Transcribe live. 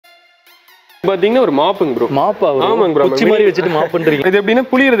பாத்தீங்கன்னா ஒரு மாப்புங்க ப்ரோ. மாப்பா ப்ரோ? ஆமாங்க ப்ரோ. குச்சி மாதிரி வச்சிட்டு மாப் பண்றீங்க. இது எப்படின்னா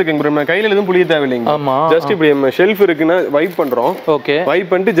புளியறதுக்குங்க ப்ரோ. நம்ம கையில எதுவும் புளிய தேவையில்லைங்க. ஆமா. ஜஸ்ட் இப்படி நம்ம ஷெல்ஃப் இருக்குன்னா வைப் பண்றோம். ஓகே.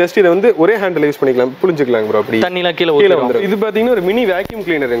 வைப் பண்ணிட்டு ஜஸ்ட் இத வந்து ஒரே ஹேண்ட்ல யூஸ் பண்ணிக்கலாம். புளிஞ்சுக்கலாம் ப்ரோ. அப்படி தண்ணில கீழ வந்துரும். இது பாத்தீங்கன்னா ஒரு mini vacuum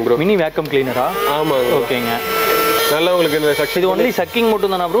கிளீனருங்க bro. Mini vacuum கிளீனரா? ஆமாங்க. ஓகேங்க. நல்லா உங்களுக்கு இந்த சக்தி. இது ஒன்லி சக்கிங்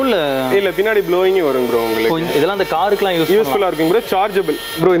மட்டும் தானா ப்ரோ? இல்ல பின்னாடி ப்ளோயிங் வரும் ப்ரோ உங்களுக்கு. இதெல்லாம் அந்த காருக்குலாம் யூஸ்ஃபுல்லா இருக்கும் ப்ரோ. Chargeable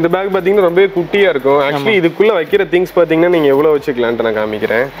bro. இந்த பேக் பாத்தீங்கன்னா ரொம்ப குட்டியா இருக்கும். ஆக்சுவலி இதுக்குள்ள வைக்கிற திங்ஸ் பாத்தீங்கன்னா நீங்க எவ்வளவு வச்சுக்கலாம்னு நான்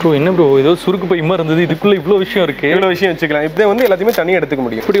காமிக்கிறேன். ப்ரோ என்ன ப்ரோ ஏதோ சுருக்கு பைமா இருந்தது, இதுக்குள்ள இவ்ளோ விஷயம் இருக்கு. இவ்வளவு விஷயம் வச்சுக்கலாம். இப்ப வந்து எல்லாத்தையுமே தனியா எடுத்துக்க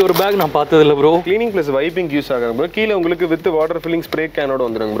முடியும். இப்படி ஒரு பேக் நான் பார்த்தது இல்ல bro. Cleaning plus wiping use ஆகும் ப்ரோ. கீழ உங்களுக்கு வித் வாட்டர் ஃபில்லிங் ஸ்ப்ரே கேனோட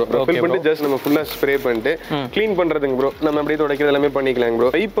வந்துரும் ப்ரோ. ஃபில் பண்ணிட்டு ஜஸ்ட் நம்ம ஃபுல்லா ஸ்ப்ரே பண்ணிட்டு க்ளீன் பண்றதுங்க ப்ரோ. நம்ம அப்படியே துடைக்கிறது எல்லாமே பண்ணிக்கலாம்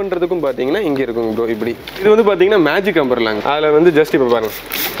ப்ரோ. வைப் பண்றதுக்கும் பாத்தீங்கன்னா இங்க இருக்கும் ப்ரோ. இப்படி இது வந்து பாத்தீங்கன்னா மேஜிக் அம்பர்லாங்க. அதுல வந்து ஜஸ்ட் இப்ப பாருங்க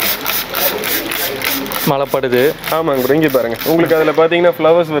மலைப்படுது. ஆமாங்க ப்ரோ. இங்க பாருங்க உங்களுக்கு அதுல பாத்தீங்கன்னா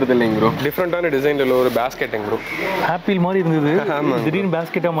ஃப்ளவர்ஸ் வருது இல்லைங்க ப்ரோ. டிஃபரெண்டான டிசைன்ல ஒரு பாஸ்கெட்டுங்க ப்ரோ. ஆப்பிள் மாதிரி இருந்தது. திடீர்னு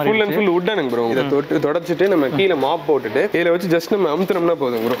பாஸ்கெட்டா மாதிரி. Full and full வுட்டனுங்க bro. இத தொடச்சிட்டு நம்ம கீழ மாப் போட்டுட்டு இத வச்சு ஜஸ்ட் நம்ம அமுத்துனோம்னா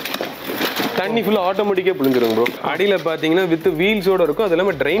போதும் ப்ரோ. தண்ணி ஃபுல்லா ஆட்டோமேட்டிக்கா புளிஞ்சிரும் ப்ரோ. அடியில பாத்தீங்கன்னா வித் வீல்ஸோட இருக்கும். அது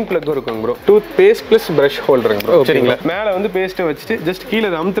இல்லாம ட்ரைன் பிளக் இருக்கும் bro. Tooth paste plus brush ஹோல்டருங்க bro. சரிங்களா? மேல வந்து பேஸ்ட்டை வச்சுட்டு ஜஸ்ட் கீழ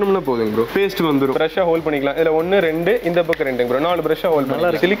அமுத்துனோம்னா போதும் ப்ரோ. பேஸ்ட் வந்துரும். பிரஷ்ஷா ஹோல்ட் பண்ணிக்கலாம். இதுல 1 2 இந்த பக்கம் 2 ப்ரோ. 4 பிரஷ்ஷா ஹோல்ட்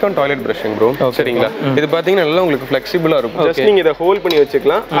பண்ணலாம். Silicon toilet பிரஷ்ங்க bro. சரிங்களா? இது பாத்தீங்கன்னா நல்லா உங்களுக்கு ஃபிளெக்சிபிளா இருக்கும். ஜஸ்ட் நீங்க இத ஹோல்ட் பண்ணி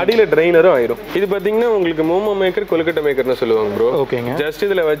வச்சுக்கலாம். அடியில ட்ரைனரும் ஆயிரும். இது பாத்தீங்கன்னா உங்களுக்கு மோமோ மேக்கர் கொல்கட்டை மேக்கர்னு சொல்லுவாங்க ப்ரோ. ஓகேங்க. ஜஸ்ட்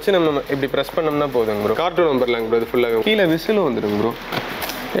இதுல வச்சு நம்ம இப்படி பிரஸ் பண்ணோம்னா போதும் ப்ரோ. Cartoon நம்பர்லாங்க bro. இது ஃபுல்லாவே கீழ விசில் வந்துரும் ப்ரோ.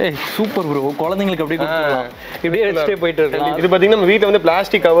 ஏய் சூப்பர் ப்ரோ. குழந்தைங்களுக்கு அப்படியே கொடுக்கலாம். இப்படியே வச்சிட்டே போயிட்டு இருக்கலாம். இது பாத்தீங்கன்னா நம்ம வீட்ல வந்து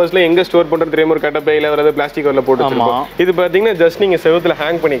பிளாஸ்டிக் கவர்ஸ்ல எங்க ஸ்டோர் பண்றது தெரியாம ஒரு கட்டப்பையில வரது பிளாஸ்டிக் கவர்ல போட்டு வச்சிருப்போம். இது பாத்தீங்கன்னா ஜஸ்ட் நீங்க செவுத்துல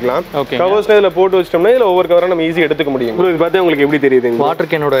ஹேங் பண்ணிக்கலாம். கவர்ஸ்ல இதுல போட்டு வச்சிட்டோம்னா இதுல ஒவ்வொரு கவரா நம்ம ஈஸியா எடுத்துக்க முடியும் ப்ரோ. இது பார்த்தா உங்களுக்கு எப்படி தெரியுது?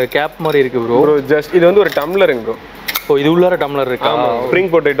 வாட்டர் கேனோட கேப் மாதிரி இருக்கு ப்ரோ. ப்ரோ ஜஸ்ட் இது வந்து ஒரு டம்ளருங்க ப்ரோ. ஓ இது உள்ளார டம்ளர் இருக்கு. ஆமா ஸ்ப்ரிங்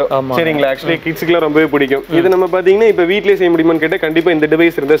பொட்டேட்டோ. சரிங்களா? ஆக்சுவலி கிட்ஸ்க்குலாம் ரொம்பவே பிடிக்கும். இது நம்ம பாத்தீங்கன்னா இப்ப வீட்லயே செய்ய முடியுமான்னு கேட்டா கண்டிப்பா இந்த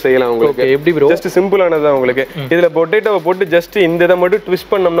டிவைஸ் இருந்தா செய்யலாம் உங்களுக்கு. எப்படி ப்ரோ? ஜஸ்ட் சிம்பிளானதா உங்களுக்கு. இதுல பொட்டேட்டோவை போட்டு ஜஸ்ட் இந்த இத மட்டும் ட்விஸ்ட்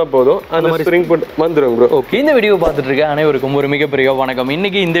பண்ணோம்னா போதும் அந்த ஸ்ப்ரிங் பொட் வந்துரும் ப்ரோ. ஓகே. இந்த வீடியோ பார்த்துட்டு இருக்க அனைவருக்கும் ஒரு மிகப்பெரிய வணக்கம்.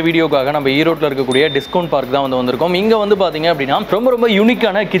 இன்னைக்கு இந்த வீடியோக்காக நம்ம ஈரோட்ல இருக்கக்கூடிய டிஸ்கவுண்ட் பார்க் தான் வந்திருக்கோம். இங்க வந்து பாத்தீங்க அப்படின்னா ரொம்ப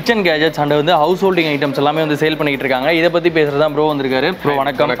யூனிக்கான கிச்சன் கேஜெட்ஸ் அண்ட் வந்து ஹவுஸ் ஹோல்டிங் ஐட்டம்ஸ் எல்லாமே வந்து சேல் பண்ணிட்டு இருக்காங்க. இத பத்தி பேசுறதா ப்ரோ வந்திருக்காரு. ப்ரோ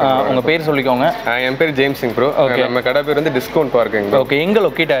வணக்கம். உங்க பேர் சொல்லிக்கோங்க. என் பேர் ஜேம்ஸ் சிங் ப்ரோ. நம்ம கடை பேர் வந்து டிஸ்கவுண்ட் பார்க். ஓகே. எங்க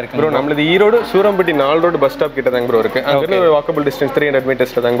லொகேட் ஆயிருக்கு ப்ரோ? நம்மளது Erode Surampatti 4 road bus stop கிட்ட தாங்க ப்ரோ இருக்கு. அங்க ஒரு வாக்கபிள் டிஸ்டன்ஸ் 300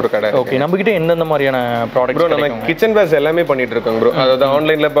 மீட்டர்ஸ்ல தாங்க ப்ரோ கடை. ஓகே. நம்ம கிட்ட எந்தெந்த மாதிரியான ப்ராடக்ட்ஸ் ப்ரோ? நம்ம கிச்சன் வேர்ஸ் எல்லாமே பண்ணிட்டு இருக்கோம் ப்ரோ. அதாவது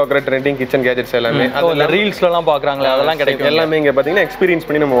ஆன்லைன்ல பாக்குற ட்ரெண்டிங் கிச்சன் கேஜெட்ஸ் எல்லாமே அதெல்லாம் ரீல்ஸ்ல எல்லாம் பாக்குறாங்களே அதெல்லாம் கிடைக்கும். எல்லாமே இங்க பாத்தீங்கன்னா எக்ஸ்பீரியன்ஸ்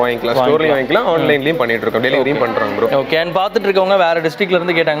பண்ணி நம்ம வாங்கிக்கலாம். ஸ்டோர்லயும் வாங்கிக்கலாம், ஆன்லைன்லயும் பண்ணிட்டு இருக்கோம். டெலிவரியும் பண்றோம் ப்ரோ. ஓகே. அண்ட் பாத்துட்டு இருக்கவங்க வேற டிஸ்ட்ரிக்ட்ல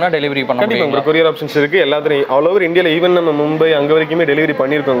இருந்து கேட்டாங்கன்னா டெலிவரி பண்ண முடியும். கண்டிப்பா கொரியர் ஆப்ஷன்ஸ் இருக்கு. எல்லாத்துலயும் ஆல் ஓவர் இந்தியால ஈவன் நம்ம மும்பை அங்க வரைக்குமே டெலிவரி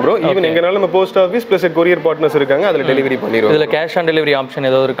பண்ணிருக்கோம் ப்ரோ. ஈவன் எங்கனால நம்ம post office plus courier partners இருக்காங்க. அதுல டெலிவரி பண்ணிடுவோம். இதுல கேஷ் ஆன் டெலிவரி ஆப்ஷன்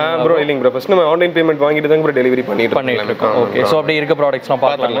ஏதாவது இருக்கு ப்ரோ? இல்லங்க ப்ரோ. ஃபர்ஸ்ட் நம்ம ஆன்லைன் பேமெண்ட் வாங்கிட்டு தான் ப்ரோ டெலிவரி பண்ணிட்டு இருக்கோம். ஓகே. சோ அப்படியே இருக்க ப்ராடக்ட்ஸ்லாம்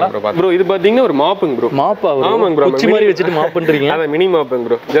பார்க்கலாங்களா ப்ரோ? இது பாத்தீங்கன்னா ஒரு மாப்புங்க ப்ரோ. மாப்பா ப்ரோ? ஆமாங்க ப்ரோ. குச்சி மாதிரி வச்சிட்டு மாப் பண்றீங்க. அத மினி மாப்புங்க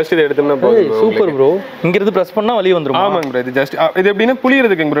ப்ரோ. ஜஸ்ட் இத எடுத்தோம்னா போதும். Super bro. இங்க இருந்து பிரஸ் பண்ணா வெளிய வந்துரும். ஆமாங்க ப்ரோ. இது ஜஸ்ட் இது எப்படின்னா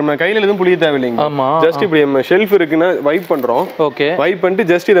புளியறதுக்குங்க ப்ரோ. நம்ம கையில எதுவும் புளிய தேவையில்லைங்க. ஆமா. ஜஸ்ட் இப்படி நம்ம ஷெல்ஃப் இருக்குன்னா வைப் பண்றோம். ஓகே. வைப் பண்ணிட்டு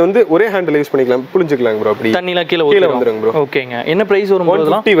ஜஸ்ட் இத வந்து ஒரே ஹேண்ட்ல யூஸ் பண்ணிக்கலாம். புளிஞ்சுக்கலாம் ப்ரோ. அப்படி தண்ணில கீழ வந்துரும் ப்ரோ. ஓகேங்க. என்ன பிரைஸ் வரும்?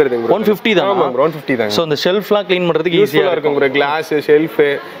 150 வருதுங்க ப்ரோ. 150 தான். ஆமா ப்ரோ 150 தான். சோ அந்த ஷெல்ஃப்லாம் க்ளீன் பண்றதுக்கு ஈஸியா இருக்கும் ப்ரோ. கிளாஸ் ஷெல்ஃப்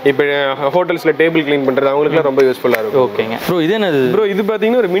இப்போ ஹோட்டல்ஸ்ல டேபிள் க்ளீன் பண்றது அவங்களுக்குலாம் ரொம்ப யூஸ்ஃபுல்லா இருக்கும். ஓகேங்க. ப்ரோ இது என்னது ப்ரோ? இது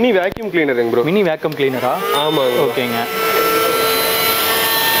பாத்தீங்கன்னா ஒரு mini vacuum கிளீனருங்க bro. Mini vacuum கிளீனரா? ஆமாங்க. ஓகேங்க.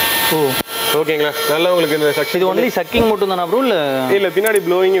 ஓ ஓகேங்களா? நல்லா உங்களுக்கு இந்த சக்தி. இது ஒன்லி சக்கிங் மட்டும் தானா ப்ரோ? இல்ல பின்னாடி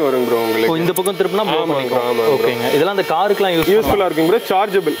ப்ளோயிங் வரும் ப்ரோ உங்களுக்கு. இந்த பக்கம் திருப்பினா ப்ளோ பண்ணிக்கலாம். ஆமா. ஓகேங்க. இதெல்லாம் அந்த காருக்குலாம் யூஸ்ஃபுல்லா இருக்கும் ப்ரோ.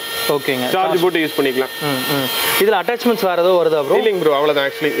 சார்ஜபிள். ஓகேங்க. சார்ஜ் போட்டு யூஸ் பண்ணிக்கலாம். இதுல அட்டாச்மெண்ட்ஸ் வேற ஏதோ வருதா ப்ரோ? இல்லங்க ப்ரோ. அவ்வளவுதான்.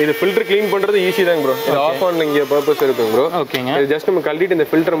 ஆக்சுவலி இது ஃபில்டர் க்ளீன் பண்றது ஈஸி தான் ப்ரோ. இது ஆஃப் ஆன் இங்க பர்பஸ் இருக்கும் ப்ரோ. ஓகேங்க. இது ஜஸ்ட் நம்ம கழட்டிட்டு இந்த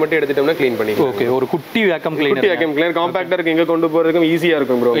ஃபில்டர் மட்டும் எடுத்துட்டோம்னா க்ளீன் பண்ணிக்கலாம். ஓகே. ஒரு குட்டி வேக்யூம் கிளீனர். குட்டி வேக்யூம் கிளீனர் காம்பாக்ட்டா இருக்கு. எங்க கொண்டு போறதுக்கும் ஈஸியா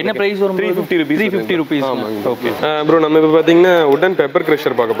இருக்கும் ப்ரோ. என்ன பிரைஸ் வரும்? 350 ரூபீஸ். Okay bro. நம்ம இப்ப பாத்தீங்கன்னா வுடன் பெப்பர்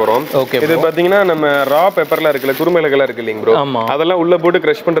கிரஷர் பார்க்க போறோம். இது பாத்தீங்கன்னா நம்ம ரா பெப்பர்லாம் இருக்குல, குருமிளகெல்லாம் இருக்கு இல்லைங்க ப்ரோ. அதெல்லாம் உள்ள போட்டு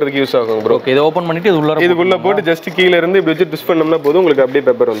கிரஷ் பண்றதுக்கு யூஸ் ஆகும் ப்ரோ. ஓகே. இத ஓபன் பண்ணிட்டு இதுக்குள்ள போட்டு ஜஸ்ட் கீழ இருந்து இப்படி வச்சு ட்விஸ்ட் பண்ணோம்னா போதும் உங்களுக்கு அப்படியே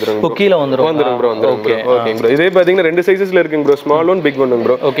பெப்பர் வந்துரும் ப்ரோ. கீழ வந்துரும் ப்ரோ. Okay bro. இதே பாத்தீங்கன்னா ரெண்டு சைஸஸ்ல இருக்குங்க bro. Small one big one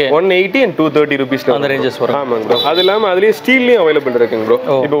bro. 180 and 230 rupees அந்த ரேஞ்சஸ் வரும். ஆமாங்க ப்ரோ. அது இல்லாம அதுலயே ஸ்டீல்லயும் அவைலபிள் இருக்குங்க ப்ரோ.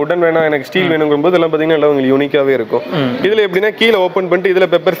 இப்போ உடன் வேணா எனக்கு ஸ்டீல் வேணுங்கும்போது எல்லாம் பாத்தீங்கன்னா எல்லாம் உங்களுக்கு யூனிக்காவே இருக்கும். இதுல எப்படின்னா கீழ ஓபன் பண்ணிட்டு இதுல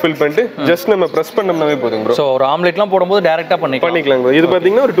பெப்பர் ஃபில் பண்ணிட்டு ஜஸ்ட் நம்ம பிரஸ் பண்ணோம்னாவே போதும் ப்ரோ. சோ ஒரு ஆம்லெட்லாம் போடும்போது டைரக்ட்டா பண்ணிக்கலாம் ப்ரோ. இது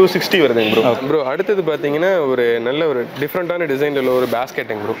பாத்தீங்கன்னா ஒரு 260 வருதுங்க ப்ரோ. ப்ரோ அடுத்து பாத்தீங்கன்னா ஒரு நல்ல ஒரு டிஃபரெண்டான டிசைன்ல ஒரு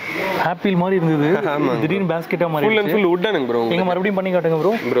பாஸ்கெட்டுங்க ப்ரோ. ஆப்பிள் மாதிரி இருந்தது. திடீர்னு பாஸ்கெட்டா மாதிரி. Full and full வுட்டனுங்க bro. நீங்க மறுபடியும் பண்ணி காட்டுங்க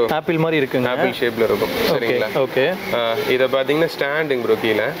ப்ரோ. ஆப்பிள் மாதிரி இருக்குங்க. ஆப்பிள் ஷேப்ல இருக்கும். சரிங்களா? ஓகே. இத பாத்தீங்கன்னா ஸ்டாண்டுங்க ப்ரோ.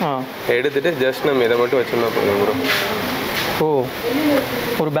 கீழ எடுத்துட்டு ஜஸ்ட் நம்ம இத மட்டும் வச்சோம்னா போதும் ப்ரோ. ஓ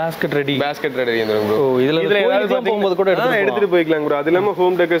ஒரு basket ready வந்துரும் bro. ஓ இதுல ஏதாவது போகும்போது கூட எடுத்துட்டு போய்க்கலாம் bro. அது இல்லாம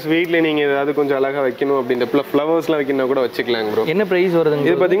ஹோம் டெக்கர்ஸ் வீட்ல நீங்க ஏதாவது கொஞ்சம் அழகா வைக்கணும் அப்படின்ற ஃப்ளவர்ஸ்லாம் வைக்கணும் கூட வச்சுக்கலாம் bro. என்ன பிரைஸ் வருதுங்க?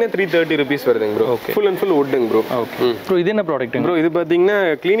 இது பாத்தீங்கன்னா 330 rupees வருதுங்க bro. Full and full wood bro. Okay bro இது என்ன ப்ராடக்ட் bro? இது பாத்தீங்கன்னா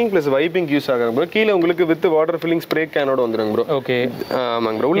cleaning plus wiping யூஸ் ஆகும் bro. கீழ உங்களுக்கு வித் வாட்டர் ஃபில்லிங் ஸ்ப்ரே கேனோட வந்துரும் bro. ஓகே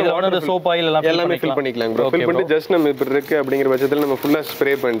ஆமாங்க bro. உள்ள வாட்டர் சோப் ஆயில் எல்லாமே ஃபில் பண்ணிக்கலாம் bro. ஃபில் பண்ணிட்டு ஜஸ்ட் நம்ம இப்படி இருக்கு அப்படிங்கிற பட்சத்துல நம்ம ஃபுல்லா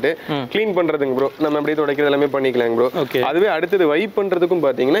ஸ்ப்ரே பண்ணிட்டு க்ளீன் பண்றதுங்க bro. நம்ம அப்படியே துடைக்கிறது எல்லாமே பண்ணிக்கலாம் bro. அதுவே அடுத்து வைப் பண்றதுக்கும்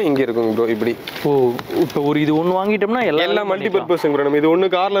பாத்தீங்கன்னா இங்க இருக்கும் bro இப்படி. ஓ இப்போ ஒரு இது ஒன்னு வாங்கிட்டோம்னா எல்லாம் மல்டி பர்பஸ் bro. நம்ம இது ஒன்னு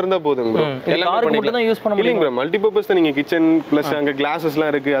கார்ல இருந்தா போதும் bro. எல்லாம் காருக்கு மட்டும் தான் யூஸ் பண்ண முடியும் bro. மல்டி பர்பஸ் தான். நீங்க கிச்சன் பிளஸ் அங்க கிளாसेसலாம்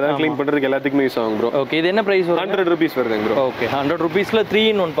இருக்கு. அத க்ளீன் பண்றதுக்கு எல்லாத்துக்குமே யூஸ் ஆகும் bro. ஓகே இது என்ன பிரைஸ் வரும்? 100 rupees வருதுங்க bro. Okay 100 rupeesல 3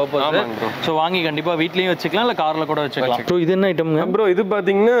 in 1 purpose. So வாங்கி கண்டிப்பா வீட்லயும் வச்சுக்கலாம் இல்ல கார்ல கூட வச்சுக்கலாம். bro இது என்ன ஐட்டம்ங்க? bro இது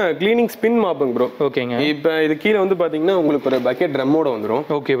பாத்தீங்கன்னா க்ளீனிங் ஸ்பின் மாப்புங்க bro. ஓகேங்க. இப்போ இது கீழ வந்து பாத்தீங்கன்னா உங்களுக்கு ஒரு பக்கெட் ட்ரம்மோட வந்துரும்.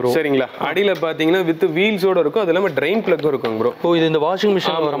 Okay bro. சரிங்களா? அடியில பாத்தீங்கன்னா வித் வீல்ஸோட இருக்கும். அது இல்லாம ட்ரெயின் பிளக் இருக்கும் bro. ஓ இது இந்த வாஷிங்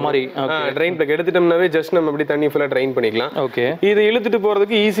மெஷின் வர மாதிரி. ஓகே ட்ரெயின் பிளக் எடுத்துட்டோம்னாவே ஜஸ்ட் நம்ம அப்படியே தண்ணி ஃபுல்லா ட்ரெயின் பண்ணிக்கலாம். ஓகே இது இழுத்துட்டு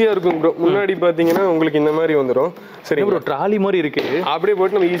போறதுக்கு ஈஸியா இருக்கும் bro. முன்னாடி பாத்தீங்கன்னா உங்களுக்கு இந்த மாதிரி வந்துரும். சரி bro ட்ராலி மாதிரி இருக்கு. அப்படியே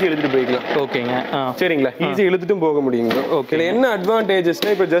போட்டு நம்ம ஈஸியா இழுத்துட்டு போய்க்கலாம். ஓகேங்க. சரிங்களா? ஈஸியா இழுத்துட்டும் போக முடியும் bro. ஓகே இதுல என்ன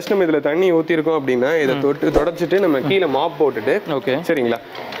அட்வான்டேஜஸ்னா இப்போ ஜஸ்ட் நம்ம இதுல தண்ணி ஊத்தி இருக்கோம் அப்படினா இத தொடச்சிட்டு நம்ம கீழ மாப் போட்டுட்டு ஓகே சரிங்களா?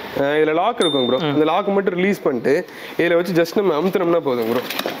 இதுல லாக் இருக்கும் bro. இந்த லாக் மட்டும் ரிலீஸ் பண்ணிட்டு இதுல வச்சு ஜஸ்ட் நம்ம அமுத்துனோம்னா போதும் bro.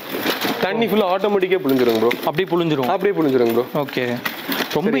 தண்ணி ஃபுல்லா ஆட்டோமேட்டிக்கா புளிஞ்சிரும் bro. அப்படியே புளிஞ்சிரும் bro. ஓகே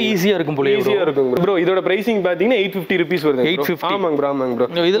ரொம்ப ஈஸியா இருக்கும் போல. ஈஸியா இருக்கும் bro. இதோட பிரைசிங் பாத்தீங்கன்னா 850 rupees வருது. 850 ஆமாங்க bro.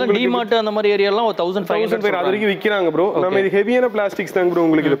 இதெல்லாம் டிமார்ட் அந்த மாதிரி ஏரியாலாம் 1500 அது வரைக்கும் விக்கிறாங்க bro. நம்ம இது ஹெவியான பிளாஸ்டிக்ஸ் தான் bro.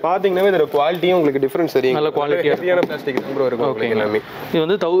 உங்களுக்கு இது பாத்தீங்கன்னாவே இதோட குவாலிட்டியும் உங்களுக்கு டிஃபரன்ஸ் தெரியும். நல்ல குவாலிட்டியா ஹெவியான பிளாஸ்டிக் தான் bro இருக்கும் உங்களுக்கு எல்லாமே. இது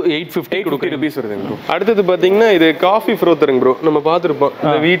வந்து 850 rupees வருது bro. அடுத்து பாத்தீங்கன்னா இது காஃபி ஃப்ரோத்தருங்க bro. நம்ம பாத்துறோம்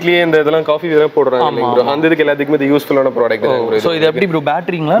இந்த வீட்லயே இந்த இதெல்லாம் காஃபி இதெல்லாம் போடுறாங்க bro. அந்த இதுக்கு எல்லாத்துக்குமே இது யூஸ்ஃபுல்லான ப்ராடக்ட் தான் bro. சோ இது எப்படி bro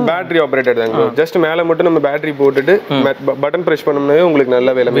பேட்டரிங்களா? பேட்டரி ஆபரேட்டட் தான் bro. ஜஸ்ட் மேல மட்டும் நம்ம பேட்டரி போட்டுட்டு பட்டன் பிரஸ் பண்ணோம்னாவே உங்களுக்கு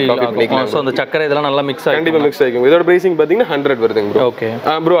நல்ல வேலை காஃபி சோ அந்த சக்கரை இதெல்லாம் நல்லா மிக்ஸ் ஆகும். கண்டிப்பா மிக்ஸ் ஆகும். இதோட பிரைசிங் பாத்தீங்கன்னா 100 வருதுங்க bro. ஓகே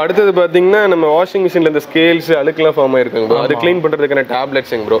bro அடுத்து பாத்தீங்கன்னா நம்ம வாஷிங் மெஷின்ல இந்த ஸ்கேல்ஸ் அழுக்குலாம் ஃபார்ம் ஆயிருக்குங்க bro. அது க்ளீன் பண்றதுக்கான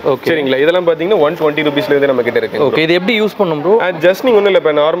டேப்லெட்ஸ்ங்க bro. சரிங்களா? இதெல்லாம் பாத்தீங்கன்னா 120 rupeesல இருந்து நம்ம கிட்ட இருக்கு. ஓகே இது எப்படி யூஸ் பண்ணனும் bro? ஜஸ்ட் நீங்க ஒண்ணு இல்ல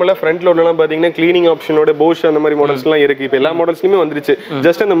இப்ப நார்மலா ஃப்ரண்ட் லோட்லாம் பாத்தீங்கன்னா க்ளீனிங் ஆப்ஷனோட போஷ் அந்த மாதிரி மாடல்ஸ்லாம் இருக்கு. இப்ப எல்லா மாடல்ஸ்லயுமே வந்துருச்சு.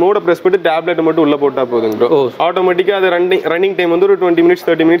 ஜஸ்ட் அந்த மோட பிரஸ் பண்ணிட்டு டேப்லெட் மட்டும் உள்ள போட்டா போதுங்க bro. ஆட்டோமேட்டிக்கா அது ரன்னிங் டைம் வந்து ஒரு 20 minutes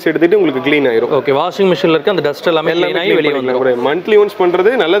 30 minutes எடுத்துட்டு உங்களுக்கு க்ளீன் ஆயிரும். ஓகே வாஷிங் மெஷின்ல இருக்க அந்த டஸ்ட் எல்லாமே க்ளீன் ஆகி வெளிய வந்துரும். மந்த்லி ஒன்ஸ் பண்றது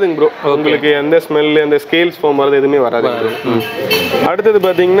நல்லதுங்க bro. உங்களுக்கு எந்த ஸ்மெல் அந்த ஸ்கேல்ஸ் ஃபார்ம் வரது எதுவுமே வராது. அடுத்து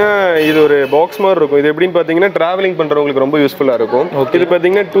பாத்தீங்கன்னா இது ஒரு பாக்ஸ் மாதிரி இருக்கும். இது எப்படின்னு பாத்தீங்கன்னா டிராவலிங் பண்றவங்களுக்கு ரொம்ப யூஸ்ஃபுல்லா இருக்கும். இது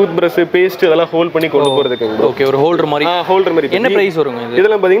பாத்தீங்கன்னா டூத் பிரஷ் பேஸ்ட் அதெல்லாம் ஹோல்ட் பண்ணி கொண்டு போறதுக்கு bro. ஓகே ஒரு ஹோல்டர் மாதிரி. என்ன பிரைஸ் வருங்க இது?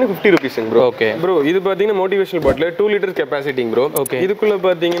 இதெல்லாம் பாத்தீங்கன்னா 50 rupees bro. ஓகே bro இது பாத்தீங்கன்னா மோட்டிவேஷனல் பாட்டில் 2 liters capacity bro. இதுக்குள்ள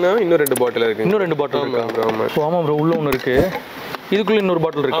பாத்தீங்கன்னா இன்னும் 2 பாட்டில் இருக்கு. இன்னும் 2 பாட்டில் இருக்கு bro. ஆமா bro உள்ள ஒன்னு இருக்கு. இதுக்குள்ள இன்னொரு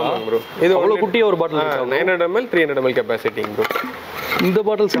பாட்டில் இருக்கு bro. இது அவ்வளவு குட்டியா ஒரு பாட்டில் இருக்கு. 900 ml 300 ml capacity bro. இந்த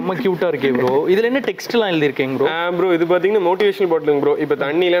பாட்டில் செம்ம கியூட்டா இருக்கே bro. இதுல என்ன டெக்ஸ்ட்லாம் எழுதி இருக்கீங்க bro? bro இது பாத்தீங்கன்னா மோட்டிவேஷனல் பாட்டில் bro. இப்போ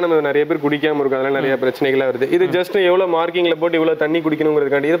தண்ணில நம்ம நிறைய பேர் குடிக்காம இருக்கு. அதனால நிறைய பிரச்சனைகள் வருது. இது ஜஸ்ட் எவ்வளவு மார்க்கிங்ல போட்டு இவ்வளவு தண்ணி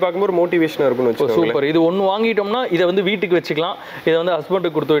குடிக்கணும்ங்கிறதுக்காண்டி இது பாக்கும்போது மோட்டிவேஷனா இருக்கும்னு வெச்சுக்கோங்க. சூப்பர். இது ஒன்னு வாங்கிட்டோம்னா இத வந்து வீட்டுக்கு வெச்சுக்கலாம். இத வந்து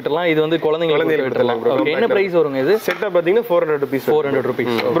ஹஸ்பண்டுக்கு கொடுத்து விட்டுறலாம். இது வந்து குழந்தைகளுக்கு விட்டுறலாம் bro. என்ன பிரைஸ் வருங்க இது? செட்டா பாத்தீங்கன்னா 400 rupees. 400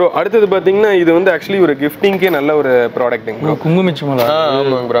 rupees bro. அடுத்து பாத்தீங்கன்னா இது வந்து एक्चुअली ஒரு கிஃப்டிங்க்கே நல்ல ஒரு ப்ராடக்ட் bro. குங்குமச்சிமலா.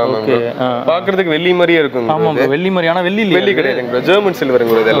 ஆமாங்க bro. ஆமாங்க. பாக்குறதுக்கு வெள்ளி மாதிரியே இருக்கும். ஆமா bro. வெள்ளி மாதிரியான வெள்ளி கிடையாது bro. German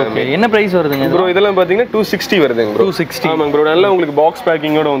சில்வர்ங்க bro. இதெல்லாம் என்ன பிரைஸ் வருதுங்க bro? இதெல்லாம் பாத்தீங்கன்னா 260 வருதுங்க bro. 260. ஆமாங்க bro. நல்லா உங்களுக்கு பாக்ஸ்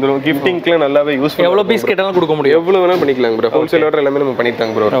பேக்கிங்கோட வந்துரும். கிஃப்டிங்க்குலாம் நல்லாவே யூஸ்ஃபுல். எவ்வளவு பீஸ் கேட்டாலும் கொடுக்க முடியும். எவ்வளவு வேணா பண்ணிக்கலாம் bro. ஹோல்சேல் ஆர்டர் எல்லாமே நம்ம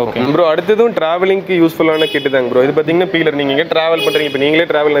பண்ணிட்டாங்க bro. bro அடுத்ததும் டிராவலிங்க்கு யூஸ்ஃபுல்லான கிட் தாங்க bro. இது பாத்தீங்கன்னா பீலர். நீங்க எங்க டிராவல் பண்றீங்க இப்ப நீங்களே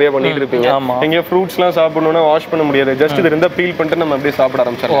டிராவல் நிறைய பண்ணிட்டு இருப்பீங்க. எங்க ஃப்ரூட்ஸ்லாம் சாப்பிடணும்னா வாஷ் பண்ண முடியாது. ஜஸ்ட் இது இருந்தா பீல் பண்ணிட்டு நம்ம அப்படியே சாப்பிட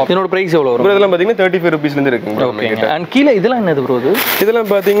ஆரம்பிச்சறோம். இதோட பிரைஸ் எவ்வளவு வரும்? bro இதெல்லாம் பாத்தீங்கன்னா 35 rupees ல இருந்து இருக்கு bro. and கீழ இதெல்லாம் என்னது bro? இதெல்லாம்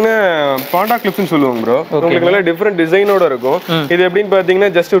பாத்தீங்கன்னா பாண்டா கிளிப்ஸ்னு சொல்லுவாங்க bro. உங்களுக்கு நல்ல டிஃபரண்ட் டிசைனோட இருக்கும். இது எப்படின்னு பாத்தீங்கன்னா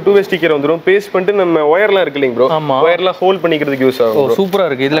ஜஸ்ட் 2-way ஸ்டிக்கர் வந்துரும். பேஸ்ட் பண்ணிட்டு நம்ம ஒயர்லாம் இருக்கு இல்லைங்க bro. ஒயர்லாம் ஹோல்ட் பண்ணிக்கிறதுக்கு யூஸ் ஆகும் bro. சூப்பரா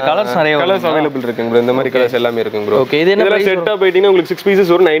இருக்கு. இதுல கலர்ஸ் நிறைய அவைலபிள் இருக்குங்க bro. இந்த மாதிரி கலர்ஸ் எல்லாமே இருக்குங்க bro. ஓகே இது என்ன பிரைஸ்? செட்டா போய்ட்டீங்கன்னா உங்களுக்கு 6 pieces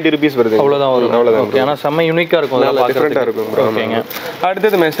ஒரு 90 rupees வருது. அவ்வளவுதான். ஓகே ஆனா செம்ம யூனிக்கா இருக்கும். நல்லா டிஃபரண்டா இருக்கும் bro. ஓகேங்க.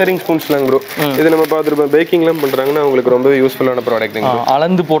 அடுத்து மெஷரிங் ஸ்பூன்ஸ்லாம் bro. இது நம்ம பாத்துறோம் பேக்கிங்லாம் பண்றாங்கன்னா உங்களுக்கு ரொம்ப யூஸ்ஃபுல்லான ப்ராடக்ட்ங்க.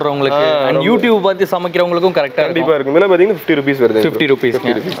 அளந்து போடுறவங்களுக்கு and YouTube பார்த்து சமைக்கிறவங்களுக்கும் கரெக்ட்டா இருக்கும். கண்டிப்பா இருக்கும். இதெல்லாம் பாத்தீங்கன்னா 50 rupees வருது. 50 rupees.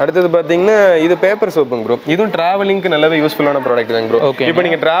 அடுத்து பாத்தீங்கன்னா இது பேப்பர் சோப்புங்க bro. இதுவும் டிராவலிங்க்கு நல்லாவே யூஸ்ஃபுல்லான ப்ராடக்ட் தான் தாங்க ப்ரோ. இப்போ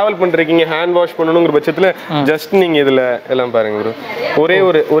நீங்க டிராவல் பண்றீங்க, ஹேண்ட் வாஷ் பண்ணணுங்கிற பட்சத்துல ஜஸ்ட் நீங்க இதுல எல்லாம் பாருங்க ப்ரோ.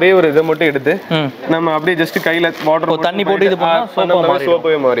 ஒரே ஒரு இதை மட்டும் எடுத்து நம்ம அப்படியே ஜஸ்ட் கையில வாட்டர் தண்ணி போட்டு இது பண்ணா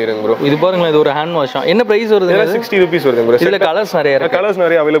சோப்பாவே மாறிடுங்க ப்ரோ. இது பாருங்க, இது ஒரு ஹேண்ட் வாஷ். என்ன பிரைஸ் வருது? 60 rupees வருது ப்ரோ. இதுல கலர்ஸ்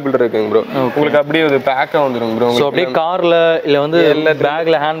நிறைய அவைலபிள் இருக்குங்க ப்ரோ. உங்களுக்கு அப்படியே ஒரு பேக்கா வந்துரும் ப்ரோ. சோ அப்படியே கார்ல இல்ல வந்து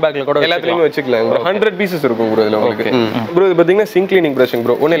பேக்ல, ஹேண்ட் பேக்ல கூட எல்லாத்துலயுமே வச்சுக்கலாம் ப்ரோ. 100 pieces இருக்கும் ப்ரோ இதுல உங்களுக்கு. ப்ரோ இது பாத்தீங்கன்னா சிங்க் கிளீனிங் பிரஷிங்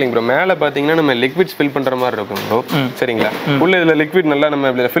ப்ரோ. ஒண்ணே இல்லைங்க ப்ரோ, மேல பாத்தீங்கன்னா நம்ம லிக்விட்ஸ் ஃபில் பண்ற மாதிரி இருக்கும் ப்ரோ. சரிங்களா? உள்ள இதுல லிக்விட் நல்லா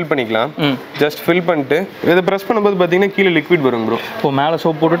நம்ம ஃபில் பண்ணிக்கலாம். ஜஸ்ட் ஃபில் பண்ணிட்டு இத பிரஸ் பண்ணும்போது பாத்தீங்கன்னா கீழ லிக்விட் வரும் ப்ரோ. இப்போ மேல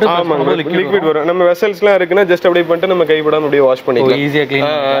சோப் போட்டுட்டு லிக்விட் வரும். நம்ம வெசல்ஸ்லாம் இருக்குன்னா ஜஸ்ட் அப்படியே பண்ணிட்டு நம்ம கைப்படாம அப்படியே வாஷ் பண்ணிக்கலாம். ஈஸியா க்ளீன்.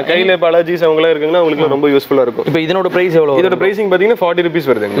 கையில அலர்ஜிஸ் அவங்களா இருக்குன்னா உங்களுக்கு ரொம்ப யூஸ்ஃபுல்லா இருக்கும். இப்போ இதனோட பிரைஸ் எவ்வளவு? இதோட பிரைசிங் பாத்தீங்கன்னா 40 rupees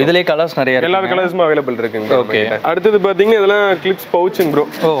வருதுங்க. இதுலயே கலர்ஸ் நிறைய இருக்கு. எல்லா கலர்ஸும் அவைலபிள் இருக்குங்க. ஓகே. அடுத்து பாத்தீங்கன்னா இதெல்லாம் கிளிப்ஸ் பவுச்சிங் ப்ரோ.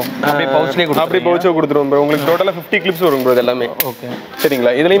 ஓ, அப்படியே பவுச்லயே கொடுத்து அப்படியே பவுச்சா கொடுத்துருவோம் ப்ரோ. உங்களுக்கு டோட்டலா 50 கிளிப்ஸ் வரும் ப்ரோ எல்லாமே. ஓகே.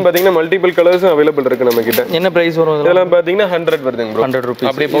 சரிங்களா? இதுலயும் பாத்தீங்கன்னா மல்டிபிள் கலர்ஸும் அவைலபிள் இருக்கு நம்ம கிட்ட. என்ன பிரைஸ் வரும்? இதெல்லாம் பாத்தீங்கன்னா 100 வருதுங்க ப்ரோ. 100 rupees.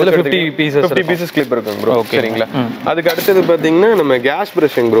 அப்படியே இதுல 50 pieces கிளிப் இருக்குங்க ப்ரோ. சரிங்களா? அதுக்கு அடுத்து பாத்தீங்கன்னா நம்ம கேஸ்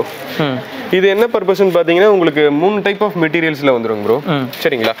பிரஷிங் ப்ரோ. இது என்ன பர்பஸ்னு பாத்தீங்கன்னா உங்களுக்கு 3 டைப் ஆஃப் மெட்டீரியல்ஸ்ல வந்துரும் ப்ரோ.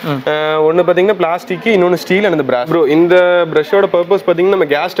 சரிங்களா? ஒன்னு பாத்தீங்கன்னா பிளாஸ்டிக், இன்னொன்னு ஸ்டீல் அண்ட் பிராஸ் ப்ரோ. இந்த பிரஷோட பர்பஸ் பாத்தீங்கன்னா நம்ம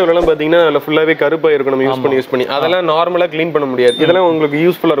கேஸ் ஸ்டவ்ல எல்லாம் பாத்தீங்கன்னா அதுல ஃபுல்லாவே கருப்பா இருக்கும் நம்ம யூஸ் பண்ணி அதெல்லாம் நார்மலா க்ளீன் பண்ண முடியாது. இதெல்லாம் உங்களுக்கு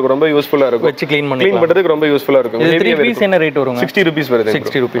யூஸ்ஃபுல்லா இருக்கும், ரொம்ப யூஸ்ஃபுல்லா இருக்கும். வச்சு க்ளீன் பண்றதுக்கு ரொம்ப யூஸ்ஃபுல்லா இருக்கும். இது 3 பீஸ் என்ன ரேட் வரும்? 60 rupees வருது.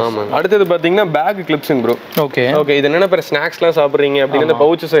 60 rupees. ஆமா. அடுத்து பாத்தீங்கன்னா பேக் கிளிப்ஸ்ங்க ப்ரோ. ஓகே. இது என்னன்னா இப்ப ஸ்நாக்ஸ்லாம் சாப்பிடுறீங்க அப்படினா இந்த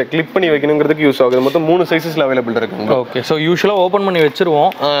பவுச்சஸ் கிளிப் பண்ணி வைக்கணும்ங்கிறதுக்கு யூஸ் ஆகுது. மொத்தம் 3 சைஸஸ்ல அவைலபிள் இருக்குங்க. ஓகே. சோ யூசுவலா ஓபன் பண்ணி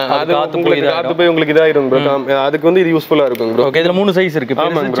வச்சிருவோம். அது காத்து போய் உங்களுக்கு இதாயிரும் ப்ரோ. அதுக்கு வந்து இது யூஸ்ஃபுல்லா இருக்கும் ப்ரோ. ஓகே. இதுல 3 சைஸ் இருக்கு.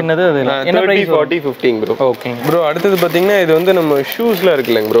 பெருசு, சின்னது. என்ன பிரைஸ்? 40, 15 ப்ரோ. Okay bro. அடுத்து பாத்தீங்கன்னா இது வந்து நம்ம ஷூஸ்லாம்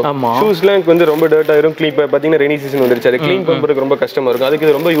இருக்குல்ல ப்ரோ. ஷூஸ்லாம் வந்து ரொம்ப டர்ட் ஆயிரும். க்ளீன் பாத்தீங்கன்னா ரெய்னி சீசன் வந்துருச்சு. அது க்ளீன் பண்றதுக்கு ரொம்ப கஷ்டமா இருக்கும். அதுக்கு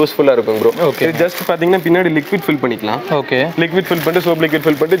இது ரொம்ப யூஸ்ஃபுல்லா இருக்கும் ப்ரோ. இது ஜஸ்ட் பாத்தீங்கன்னா பின்னாடி லிக்விட் ஃபில் பண்ணிக்கலாம். ஓகே. லிக்விட் ஃபில் பண்ணிட்டு சோப் லிக்விட்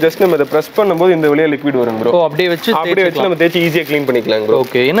ஃபில் பண்ணிட்டு ஜஸ்ட் நம்ம அத பிரஸ் பண்ணும்போது இந்த வழியா லிக்விட் வரும் ப்ரோ. ஓ, அப்படியே வச்சு நம்ம தேய்ச்சி ஈஸியா க்ளீன் பண்ணிக்கலாம் ப்ரோ.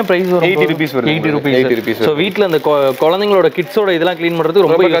 ஓகே. என்ன பிரைஸ் வரும்? 80 rupees வருது. 80 rupees. சோ வீட்ல அந்த குழந்தைகளோட கிட்ஸோட இதெல்லாம் க்ளீன் பண்றதுக்கு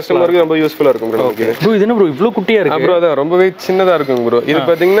ரொம்ப கஷ்டமா இருக்கு, ரொம்ப யூஸ்ஃபுல்லா இருக்கும் ப்ரோ. Okay bro. இது என்ன ப்ரோ இவ்ளோ குட்டியா இருக்கு? ப்ரோ அத ரொம்பவே சின்னதா இருக்கும் ப்ரோ. இது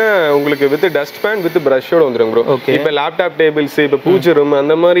பாத்தீங்கன்னா உங்களுக்கு வித் டஸ்ட் பேன் வித் பிரஷோட வந்துரும் ப்ரோ. இப்போ லேப்டாப் டேபிள்ஸ், இப்போ பூஜை ரூம்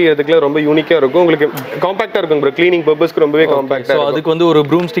அந்த மாதிரி இதுக்குலாம் ரொம்ப யூனிக்கா இருக்கும். உங்களுக்கு காம்பாக்ட்டா இருக்கும் ப்ரோ. க்ளீனிங் பர்பஸ்க்கு ரொம்பவே காம்பாக்ட்டா இருக்கும். அதுக்கு வந்து ஒரு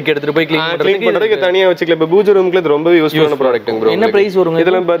ப்ரூம் ஸ்டிக் எடுத்துட்டு போய் க்ளீன் பண்றதுக்கு தனியா வச்சுக்கலாம். இப்போ பூஜை ரூம்க்கு இது ரொம்பவே யூஸ்ஃபுல்லான ப்ராடக்ட் ப்ரோ. என்ன பிரைஸ் வரும்?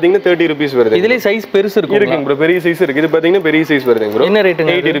 இதெல்லாம் பாத்தீங்கன்னா 30 rupees வருது. இதுல சைஸ் பெருசு இருக்குங்க ப்ரோ. பெரிய சைஸ் இருக்கு. இது பாத்தீங்கன்னா பெரிய சைஸ் வருதுங்க ப்ரோ. என்ன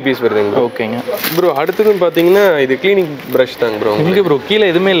ரேட்டுங்க? 80 rupees வருதுங்க ப்ரோ. ஓகேங்க ப்ரோ. அடுத்து பாத்தீங்கன்னா இது க்ளீனிங் பிரஷ் தாங்க ப்ரோ. இங்க ப்ரோ கீழ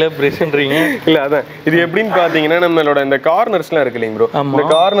எதுமே இல்ல பிரஷ்ன்றீங்க. இல்ல அதான் இது எப்படின்னு பாத்தீங்கன்னா நம்மளோட இந்த கார்னர்ஸ்லாம் இருக்கு இல்லைங்க ப்ரோ. இந்த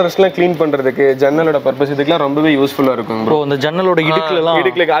கார்னர்ஸ்லாம் க்ளீன் பண்றதுக்கு ஜன்னலோட பர்பஸ் இதுக்கெல்லாம் ரொம்பவே யூஸ்ஃபுல்லா இருக்கும் ப்ரோ. இந்த ஜன்னலோட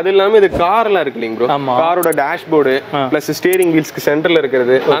இடுக்குல அது இல்லாம இது கார்லாம் இருக்கு இல்லைங்க ப்ரோ. காரோட டேஷ்போர்டு பிளஸ் ஸ்டீரிங் வீல்ஸ்க்கு சென்டர்ல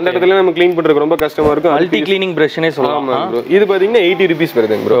இருக்குது. அந்த இடத்துல நம்ம க்ளீன் பண்றதுக்கு ரொம்ப கஷ்டமா இருக்கும். மல்டி க்ளீனிங் பிரஷ்னே சொல்லலாம் ப்ரோ. இது பாத்தீங்கன்னா 80 rupees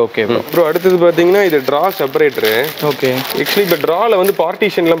வருதுங்க ப்ரோ. Okay bro. அடுத்து பாத்தீங்கன்னா இது டிரா செப்பரேட்டர். ஓகே. एक्चुअली இப்ப டிரால வந்து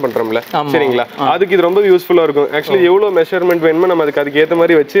பார்ட்டிஷன்லாம் பண்றோம்ல. சரிங்களா? அதுக்கு இது ரொம்ப யூஸ்ஃபுல்லா இருக்கும். एक्चुअली எவ்வளவு மெஷர்மென்ட் வேணுமோ நம்ம அதுக்கு ஏத்த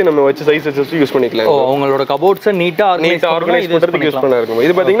மாதிரி வச்சு நம்ம வச்சு சைஸ் வச்சு யூஸ் பண்ணிக்கலாம். அவங்களோட கபோர்ட்ஸை நீட்டா ஆர்கனைஸ் பண்றதுக்கு யூஸ் பண்ணா இருக்கும்.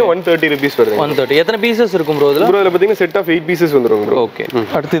 இது பாத்தீங்கன்னா 130 rupees வருது. 130. எத்தனை பீசஸ் இருக்கும் ப்ரோ இதுல? ப்ரோ இதுல பாத்தீங்கன்னா செட் ஆஃப் 8 pieces வந்துரும் ப்ரோ. ஓகே.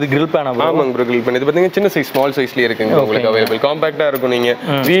 அடுத்து இது grill pan ப்ரோ. ஆமாங்க ப்ரோ. grill pan இது பாத்தீங்கன்னா சின்ன சைஸ் ஸ்மால் சைஸ்லயே இருக்குங்க உங்களுக்கு அவேலபிள். காம்பாக்ட்டா இருக்கும். நீங்க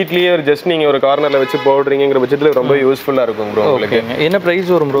வீட்லயே ஜஸ்ட் நீங்க ஒரு கார்னர்ல வச்சு போடுறீங்கங்கற பட்சத்துல ரொம்ப யூஸ்ஃபுல்லா இருக்கும் ப்ரோ உங்களுக்கு. என்ன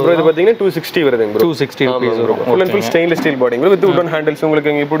பிரைஸ் வரும் ப்ரோ? இது பாத்தீங்கன்னா 260 வருதுங்க ப்ரோ. 260 rupees வரும். Full and full stainless steel பாடிங்க bro. With வுடன் ஹேண்டில்ஸ்.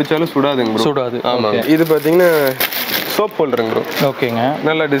 உங்களுக்கு எங்க பிடிச்சாலும் சுடாதுங்க ப்ரோ. சுடாது. ஆமா. இது பாத்தீங்கன்னா சோப் ஹோல்டருங்க ப்ரோ. ஓகேங்க.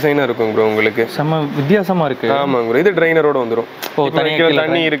 நல்ல டிசைனா இருக்கும் ப்ரோ உங்களுக்கு. செம வித்தியாசமா இருக்கு. ஆமாங்க ப்ரோ. இது ட்ரைனரோட வந்துரும்.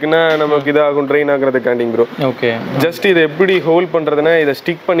 தண்ணி இருக்குன்னா நமக்கு இதாகும் ட்ரைன் ஆகுறதுக்காண்டிங்க ப்ரோ. ஓகே. ஜஸ்ட் இதை எப்படி ஹோல்ட் பண்றதுன்னா இதை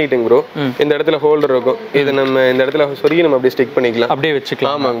ஸ்டிக் பண்ணிட்டுங்க ப்ரோ. இந்த இடத்துல ஹோல்டர் இருக்கும். இது நம்ம இந்த இடத்துல சொருகி நம்ம அப்படியே ஸ்டிக் பண்ணிக்கலாம். அப்படியே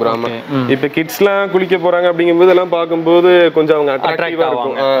வச்சுக்கலாம். ஆமாங்க ப்ரோ. ஆமா. இப்போ கிட்ஸ்லாம் குளிக்க போறாங்க அப்படிங்கும்போது எல்லாம் பார்க்கும்போது கொஞ்சம் அவங்க அட்ராக்டிவா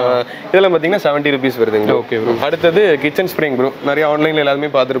இருக்கும். இதெல்லாம் பாத்தீங்கன்னா 70 rupees வருதுங்க. Okay bro. அடுத்தது கிச்சன் ஸ்ப்ரிங் ப்ரோ. நிறைய ஆன்லைன்ல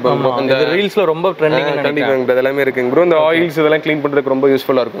எல்லாரும் பார்த்திருப்பாங்க. இந்த ரீல்ஸ்ல ரொம்ப ட்ரெண்டிங் கண்டிப்பா எல்லாமே இருக்குங்க ப்ரோ. இந்த ஆயில்ஸ் இதெல்லாம் க்ளீன் பண்றதுக்கு ரொம்ப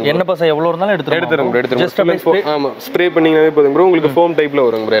யூஸ்ஃபுல்லா இருக்கும். என்ன பசை எவ்வளவு இருந்தாலும் எடுத்துறோம். ஜஸ்ட் ஆமா ஸ்ப்ரே பண்ணீங்கனாவே போதும் ப்ரோ. உங்களுக்கு ஃபோம் டைப்ல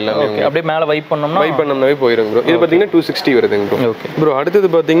வரும் ப்ரோ எல்லாமே. ஓகே. அப்படியே மேல வைப் பண்ணோம்னாவே போயிடும் ப்ரோ. இது பாத்தீங்கன்னா 260 வருதுங்க ப்ரோ. Okay bro. அடுத்து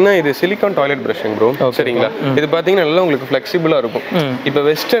பாத்தீங்கன்னா இது சிலிகான் டாய்லெட் பிரஷிங் ப்ரோ. சரிங்களா? இது பாத்தீங்கன்னா நல்லா உங்களுக்கு ஃப்ளெக்சிபிளா இருக்கும். இப்போ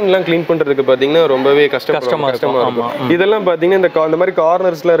வெஸ்டர்ன்லாம் க்ளீன் பண்றதுக்கு பாத்தீங்கன்னா ரொம்பவே கஷ்டமா இருக்கும். இதெல்லாம் பாத்தீங்கன்னா இந்த மாதிரி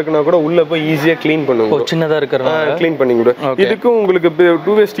கார்னர்ஸ்ல இருக்குனா கூட உள்ள போய் ஈஸியா க்ளீன் பண்ணுங்க. சின்னதா இருக்கறனால க்ளீன் பண்ணிங்க ப்ரோ. இதுக்கு உங்களுக்கு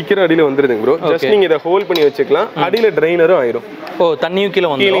 2-way ஸ்டிக்கர் அடியில வந்துருதுங்க ப்ரோ. ஜஸ்ட் நீங்க இத ஹோல்ட் பண்ணி வச்சுக்கலாம். அடியில ட்ரைனரும் ஆயிரும். ஓ தண்ணியும் கீழே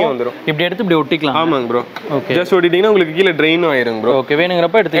வந்துரும். இப்படி எடுத்து இப்படி ஒட்டிக்கலாம். ஆமாங்க ப்ரோ. ஓகே. ஜஸ்ட் ஒட்டிட்டீங்கன்னா உங்களுக்கு கீழே ட்ரைனும் ஆயிரும் ப்ரோ. ஓகே.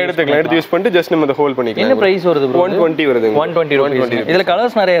 வேணுங்கறப்ப எடுத்துக்கலாம். எடுத்து யூஸ் பண்ணிட்டு ஜஸ்ட் நம்ம அதை ஹோல்ட் பண்ணிக்கலாம். என்ன பிரைஸ் வருது ப்ரோ? 120 வருதுங்க. 120. இதுல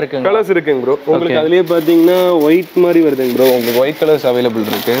கலர்ஸ் நிறைய இருக்குங்க. கலர்ஸ் இருக்குங்க ப்ரோ. உங்களுக்கு அதுலயே பாத்தீங்கன்னா ஒயிட் மாதிரி வருதுங்க ப்ரோ. உங்களுக்கு ஒயிட் கலர்ஸ் அவைலபிள்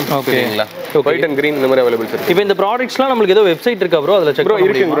இருக்கு. ஓகேங்களா? ஒயிட் அண்ட் கிரீன் இந்த மாதிரி அவைலபிள்ஸ் இருக்கு. இப்போ இந்த ப்ராடக்ட்ஸ்லாம் நமக்கு ஏதோ வெப்சைட் இருக்கா ப்ரோ? அதுல செக் ப்ரோ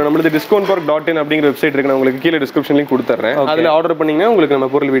இருக்குங்க ப்ரோ. நம்மளுக்கு discountpark.in அப்படிங்கிற வெப்சைட் இருக்கு. நான் உங்களுக்கு கீழே டிஸ்கிரிப்ஷன் லிங்க் கொடுத்துறேன். அதுல ஆர்டர் பண்ணீங்கன்னா உங்களுக்கு நம்ம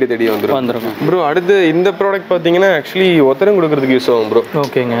பொருள் வீடு தேடி வந்துரும் ப்ரோ. அடுத்து இந்த ப்ராடக்ட் பாத்தீங்கன்னா ஆக்சுவலி ஒத்தரம் கொடுக்கிறதுக்கு யூஸ் ஆகும் ப்ரோ.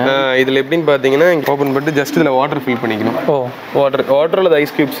 ஓகேங்க. இதுல எப்படின்னு பாத்தீங்கன்னா ஓபன் பண்ணிட்டு ஜஸ்ட் இதுல வாட்டர் ஃபில் பண்ணிக்கணும். வாட்டர் அல்லது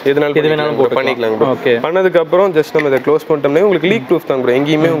ஐஸ் கியூப்ஸ் எது வேணாலும் பண்ணிக்கலாம் ப்ரோ. பண்ணதுக்கு அப்புறம் ஜஸ்ட் நம்ம இதை க்ளோஸ் பண்ணிட்டோம்னா உங்களுக்கு லீக் ப்ரூஃப் தான் ப்ரோ.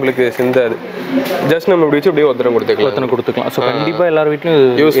 எங்கேயுமே உங்களுக்கு சிந்தாது. ஜஸ்ட் நம்ம இப்படி வச்சு அப்படியே ஒத்தரம் கொடுத்துக்கலாம். சோ கண்டிப்பா எல்லார் வீட்லயும்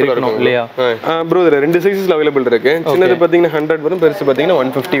யூஸ்ஃபுல்லா இருக்கும் இல்லையா ப்ரோ? இதுல ரெண்டு சைஸஸ்ல அவைலபிள் இருக்கு. சின்னது பாத்தீங்கன்னா 100 வரும், பெருசு பாத்தீங்கன்னா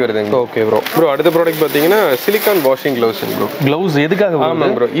 150 வருதுங்க. Okay bro. அடுத்த ப்ராடக்ட் பாத்தீங்கன்னா silicon washing gloves bro. Gloves எதுக்காக? ஆமா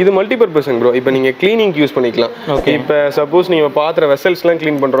ப்ரோ. இது மல்டி பர்பஸ்ங்க ப்ரோ. இப்போ நீங்க க்ளீனிங் யூஸ் பண்ணிக்கலாம். இப்போ சப்போஸ் நீங்க பாத்திர வெசல்ஸ்லாம்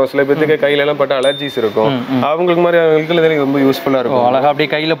க்ளீன் பண்றோம், சில பேருக்கு கையில எல்லாம் பட்ட அலர்ஜிஸ் இருக்கும். அவங்களுக்கு மாதிரி அவங்களுக்கு ரொம்ப யூஸ்ஃபுல்லா இருக்கும். அழகா அப்படியே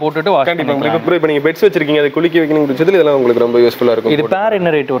கையில போட்டுட்டு வாஷ் பண்ணிக்கலாம். இப்போ நீங்க பெட்ஸ் வச்சிருக்கீங்க, அதை குளிக்க வைக்கணும் பட்சத்துல இதெல்லாம் உங்களுக்கு ரொம்ப யூஸ்ஃபுல்லா இருக்கும். இது பேர்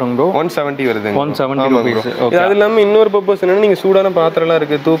என்ன ரேட் வரும் ப்ரோ? 170 வருதுங்க. 170 ரூபீஸ். அது இல்லாம இன்னொரு பர்பஸ் என்னன்னா நீங்க சூடான பாத்திரம்லாம்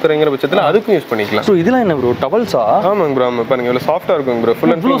இருக்கு தூக்குறங்கிற பட்சத்துல அதுக்கும் யூஸ் பண்ணிக்கலாம். சோ இதெல்லாம் என்ன ப்ரோ? டவல்ஸா? ஆமாங்க ப்ரோ. ஆமா பாருங்க இவ்வளவு சாஃப்ட்டா இருக்கும் ப்ரோ.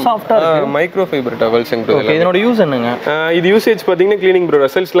 ஃபுல் அண்ட் ஃபுல் சாஃப்ட்டா இருக்கு. Micro fibre டவல்ஸ்ங்க bro. ஓகே. இதனோட யூஸ் என்னங்க? இது யூசேஜ் பாத்தீங்கன்னா க்ளீனிங் ப்ரோ.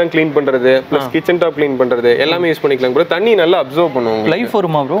 வெசல்ஸ்லாம் க்ளீன் பண்றது, ப்ளஸ் கிச்சன் டாப் க்ளீன் பண்றது எல்லாமே யூஸ் பண்ணிக்கலாம் ப்ரோ. தண்ணி நல்லா அப்சர்வ் பண்ணும். லைஃப்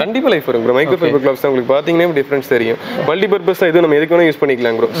வருமா ப்ரோ? கண்டிப்பா லைஃப் வரும் ப்ரோ. மைக்ரோ ஃபைபர் கிளாத்ஸ் தான் உங்களுக்கு பாத்தீங்கன்னா டிஃபரன்ஸ் தெரியும். மல்டி பர்பஸ் இது நம்ம எதுக்கு வேணா யூஸ்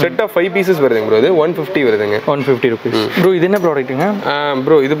பண்ணிக்கலாம் ப்ரோ. செட் ஆஃப் 5 பீசஸ் வருதுங்க ப்ரோ. இது 150 வருதுங்க. 150 ரூபீஸ். ப்ரோ இது என்ன ப்ராடக்ட்ங்க?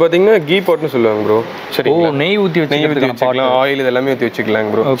 ப்ரோ இது பாத்தீங்கன்னா கீ பாட்னு சொல்லுவாங்க ப்ரோ. சரி. ஓ நெய் ஊத்தி வச்சுக்கலாம். ஆயில் இதெல்லாம் ஊத்தி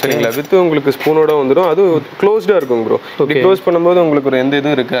வச்சுக்கலாம் ப்ரோ. சரிங்களா? வித் உங்களுக்கு ஸ்பூனோட வந்துரும். அது க்ளோஸ்டா இருக்கும் ப்ரோ. இப்படி க்ளோஸ் பண்ணும்போது உங்களுக்கு ஒரு எந்த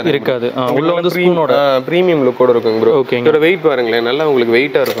இதுவும் இருக்காது. உள்ள வந்து ஸ்பூனோட பிரீமியம் லுக்கோட இருக்கும் ப்ரோ. இதோட வெயிட் பாருங்களேன். நல்லா உங்களுக்கு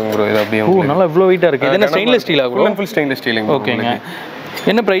வெயிட்டா இருக்கும் ப்ரோ. இது அப்படியே நல்லா இவ்ளோ வெயிட்டா இருக்கு. இது என்ன ஸ்டெயின்லெஸ் ஸ்டீலா ப்ரோ? Full stainless ஸ்டீலுங்க. ஓகேங்க.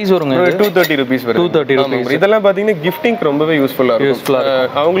 என்ன பிரைஸ் வருங்க? 230 ரூபீஸ் வரும். 230 ரூபீஸ். இதெல்லாம் பாத்தீங்கன்னா கிஃப்டிங் ரொம்பவே யூஸ்ஃபுல்லா இருக்கும்.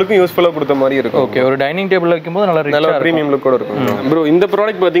 அவங்களுக்கும் யூஸ்ஃபுல்லா கொடுத்த மாதிரி இருக்கும். ஓகே. ஒரு டைனிங் டேபிள்ல வைக்கும்போது நல்ல பிரீமியம் லுக்கோட இருக்கும் ப்ரோ. இந்த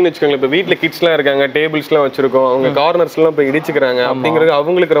ப்ராடக்ட் பாத்தீங்கன்னா வெச்சுக்கோங்க, இப்ப வீட்ல கிட்ஸ்லாம் இருக்காங்க, டேபிள்ஸ்லாம் வச்சிருக்கோம், அவங்க கார்னர்ஸ்லாம் போய் இடிச்சுக்கறாங்க அப்படிங்கிறது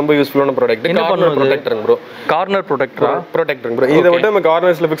அவங்களுக்கு ரொம்ப யூஸ்ஃபுல்லான product. Corner protector bro. Corner protector bro. இத விட நம்ம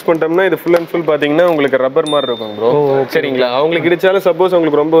கார்னர்ஸ்ல ஃபிக்ஸ் பண்ணிட்டோம்னா இது ஃபுல் அண்ட் ஃபுல் பாத்தீங்கன்னா உங்களுக்கு ரப்பர் மாதிரி இருக்கும் ப்ரோ. சரிங்களா? அவங்களுக்கு இடிச்சாலும் சப்போஸ்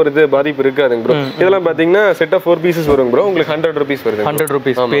உங்களுக்கு ரொம்ப ஒரு பாதிப்பு இருக்காதுங்க ப்ரோ. இதெல்லாம் பாத்தீங்கன்னா செட் ஆஃப் 4 பீசஸ் வரும் ப்ரோ. உங்களுக்கு 100 ரூபீஸ் வருது. 100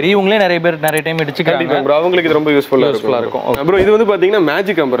 ரூபீஸ். பெரியவங்களே நிறைய டைம் இடிச்சுக்கிறாங்க ப்ரோ. அவங்களுக்கு இது ரொம்ப யூஸ்ஃபுல்லா இருக்கும் ப்ரோ. இது வந்து பாத்தீங்கன்னா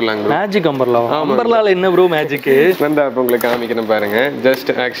மேஜிக் அம்பர்லாங்க ப்ரோ. Magic umbrella? அம்பர்லால என்ன ப்ரோ மேஜிக்? நான் இப்ப உங்களுக்கு காமிக்கிறேன் பாருங்க.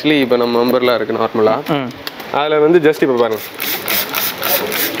 ஜஸ்ட் ஆக்சுவலி இப்ப நம்ம அம்பர்லா இருக்கு நார்மலா. அதுல வந்து ஜஸ்ட் இப்ப பாருங்க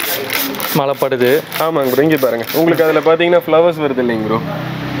மழை படுது. ஆமாங்க ப்ரோ. இங்க பாருங்க உங்களுக்கு அதுல பாத்தீங்கன்னா ஃப்ளவர்ஸ் வருது இல்லைங்க ப்ரோ.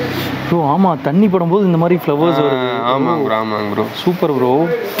 ப்ரோ ஆமா, தண்ணி படும்போது இந்த மாதிரி ஃப்ளவர்ஸ் வருது. ஆமாங்க bro. Super bro.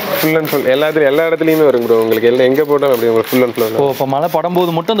 Full and full எல்லா இடத்துலயுமே வரும் ப்ரோ. உங்களுக்கு எல்லாம் எங்க போட்டாலும் அப்படியே உங்களுக்கு ஃபுல் அண்ட் ஃபுல். ஓ அப்ப மழை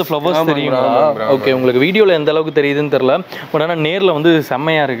படும்போது மட்டும் அந்த ஃப்ளவர்ஸ் தெரியுங்களா? ஓகே. உங்களுக்கு வீடியோல எந்த அளவுக்கு தெரியுதுன்னு தெரியல, பட் ஆனா நேர்ல வந்து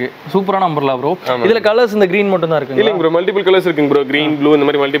செம்மையா இருக்கு. சூப்பரான அம்பர்லா ப்ரோ. இதுல கலர்ஸ் இந்த கிரீன் மட்டும் தான் இருக்குங்க? இல்லங்க ப்ரோ, மல்டிபிள் கலர்ஸ் இருக்குங்க ப்ரோ. கிரீன், ப்ளூ இந்த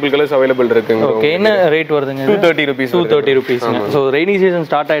மாதிரி மல்டிபிள் கலர்ஸ் அவைலபிள் இருக்குங்க. ஓகே. என்ன ரேட் வருதுங்க? 230 rupees. 230 ரூபீஸ்ங்க. So rainy season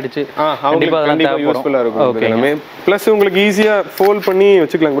start ஆயிடுச்சு. கண்டிப்பா அதெல்லாம் யூஸ்ஃபுல்லா இருக்கும். ஓகே. ப்ளஸ் உங்களுக்கு ஈஸியா ஃபோல்ட் பண்ணி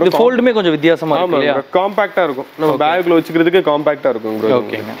வச்சுக்கலாம் ப்ரோ. ஃபோல்டுமே கொஞ்சம் வித்தியாசமா இருக்கு இல்லையா? காம்பாக்ட்டா இருக்கும். நம்ம பேக்ல வச்சுக்கிறதுக்கு காம்பாக்ட்டா இருக்கும் ப்ரோ.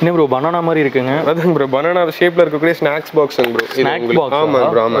 ஓகே. என்ன ப்ரோ பனானா மாதிரி இருக்குங்க? அதான் ப்ரோ பனானா ஷேப்ல இருக்கக்கூடிய ஸ்நாக்ஸ் பாக்ஸ்ங்க ப்ரோ. Snacks box. ஆமா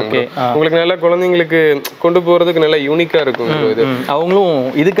ப்ரோ. ஓகே. உங்களுக்கு நல்ல குழந்தைகளுக்கு கொண்டு போறதுக்கு நல்ல யூனிக்கா இருக்கும் ப்ரோ. இது அவங்களும்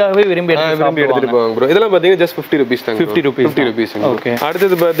இதுக்காகவே விரும்பி எடுத்துட்டு போவாங்க ப்ரோ. இதெல்லாம் பாத்தீங்கன்னா just 50 ரூபீஸ் தான். 50 ரூபீஸ். ஓகே.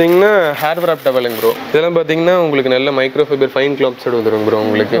 அடுத்து பாத்தீங்கன்னா ஹேர் wrap டவல்ங்க ப்ரோ. இதெல்லாம் பாத்தீங்கன்னா உங்களுக்கு நல்ல மைக்ரோ ஃபைபர் ஃபைன் கிளாத்ஸ் வந்துரும் ப்ரோ.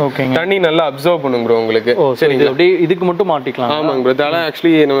 உங்களுக்கு தண்ணி நல்லா அப்சர்வ் பண்ணும் ப்ரோ உங்களுக்கு. சரி, இது அப்படியே இதுக்கு மட்டும் மாட்டிக்கலாம். ஆமாங்க ப்ரோ. இதெல்லாம்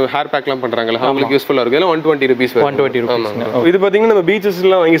ஆக்சுவலி நம்ம ஹேர் பேக்லாம் பண்றாங்கல, அவங்களுக்கு யூஸ்ஃபுல்லா இருக்கும். இதெல்லாம் 120 ரூபீஸ் வரும். 120 ரூபீஸ். இது பாத்தீங்கன்னா நம்ம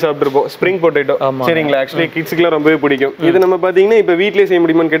பீச்சஸ்லாம் வாங்கி சாப்பிட்டுருப்போம். Spring potato. சரிங்களா? ஆக்சுவலி கிட்ஸ்க்குலாம் ரொம்பவே பிடிக்கும். இது நம்ம பாத்தீங்கன்னா இப்ப வீட்லயே செய்ய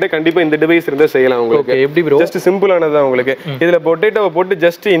முடியுமான்னு கேட்டா கண்டிப்பா இந்த டிவைஸ் இருந்தா செய்யலாம் உங்களுக்கு. எப்படி ப்ரோ? ஜஸ்ட் சிம்பிளானதா உங்களுக்கு. இதுல பொட்டேட்டோவை போட்டு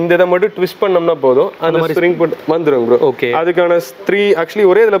ஜஸ்ட் இந்த இத மட்டும் ட்விஸ்ட் பண்ணோம்னா போதும், அந்த ஸ்ப்ரிங் பொட் வந்துரும் ப்ரோ. ஓகே. அதுக்கான 3 ஆக்சுவலி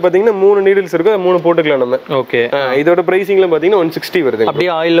ஒரே இதுல பாத்தீங்கன்னா 3 நீடில்ஸ் இருக்கு. 3 போட்டுக்கலாம் நம்ம. ஓகே. இதோட பிரைசிங்ல பாத்தீங்கன்னா 160 வருது.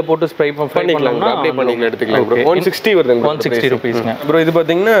 அப்படியே ஆயில்ல போட்டு ஸ்ப்ரை பண்ணிக்கலாம். அப்படியே பண்ணிக்கலாம், எடுத்துக்கலாம் ப்ரோ. 160 வருது. 160 ரூபீஸ்ங்க ப்ரோ. இது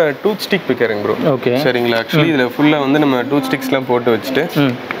பாத்தீங்கன்னா டூத் ஸ்டிக் பிக்கருங்க ப்ரோ. ஓகே. சரிங்களா? ஆக்சுவலி இதுல ஃபுல்லா வந்து நம்ம டூத் ஸ்டிக்ஸ்லாம் போட்டு வச்சுட்டு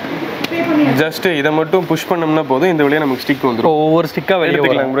ஜஸ்ட் இத மட்டும் புஷ் பண்ணோம்னா போதும், இந்த வழியா நமக்கு ஸ்டிக் வந்துரும். ஒவ்வொரு ஸ்டிக்கா வெளிய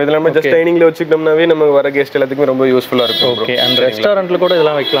வரலாம் ப்ரோ. இதெல்லாம் ஜஸ்ட் டைனிங்ல வச்சிட்டோம்னாவே நமக்கு வர கெஸ்ட் எல்லாத்துக்கும் ரொம்ப யூஸ்ஃபுல்லா இருக்கும். ஓகே. அண்ட் ரெஸ்டாரன்ட்ல கூட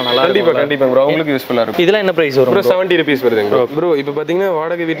இதெல்லாம் வைக்கலாம். நல்லா இருக்கும். கண்டிப்பா ப்ரோ. உங்களுக்கு யூஸ்ஃபுல்லா இருக்கும். இதெல்லாம் என்ன பிரைஸ் வரும் ப்ரோ? 70 ரூபீஸ் வருதுங்க ப்ரோ. ப்ரோ இப்போ பாத்தீங்கன்னா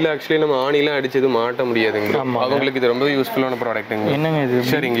வாடகை வீட்ல ஆக்சுவலி நம்ம ஆணிலாம் அடிச்சது மாட்ட முடியாதுங்க. அவங்களுக்கு இது ரொம்ப யூஸ்ஃபுல்லான ப்ராடக்ட்ங்க. என்னங்க இது?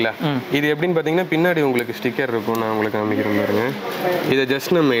 சரிங்களா? இது எப்படின்னு பாத்தீங்கன்னா பின்னாடி உங்களுக்கு ஸ்டிக்கர் இருக்கும். நான் உங்களுக்கு காமிக்கிறேன் பாருங்க. இத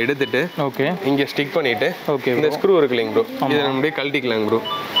ஜஸ்ட் நம்ம எடுத்துட்டு ஓகே இங்க ஸ்டிக் பண்ணிட்டு ஓகே இந்த ஸ்க்ரூ இருக்குங்க ப்ரோ, இத நம்ம அப்படியே கழட்டிக்கலாம் ப்ரோ.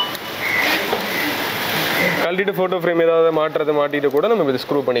 கழட்டிட்டு போட்டோ ஃப்ரேம் ஏதாவது மாட்டிட்டு கூட நம்ம இது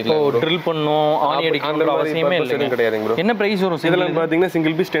ஸ்க்ரூ பண்ணிக்கலாம். ட்ரில் பண்ணனும் ஆணி அடிக்கணும் அவசியமே இல்ல கிடையாதுங்க ப்ரோ. என்ன பிரைஸ் வரும்? இதெல்லாம் பாத்தீங்கன்னா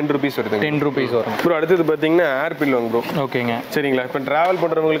சிங்கிள் பீஸ் 10 ரூபீஸ் வருது. 10 ரூபீஸ் வரும் ப்ரோ. அடுத்து பாத்தீங்கன்னா ஏர் பில்லோங்க ப்ரோ. ஓகேங்க. சரிங்களா? இப்போ டிராவல்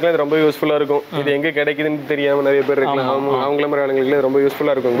பண்றவங்களுக்கு இது ரொம்ப யூஸ்ஃபுல்லா இருக்கும். இது எங்க கிடைக்குதுன்னு தெரியாம நிறைய பேர் இருக்கலாம். அவங்கள மாதிரி ஆளுங்களுக்கு ரொம்ப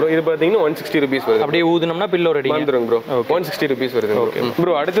யூஸ்ஃபுல்லா இருக்கும் ப்ரோ. இது பாத்தீங்கன்னா 160 ரூபீஸ் வருது. அப்படியே ஊதுனோம்னா பில்லோ ரெடி வந்துரும் ப்ரோ. 160 ரூபீஸ் வருது. Okay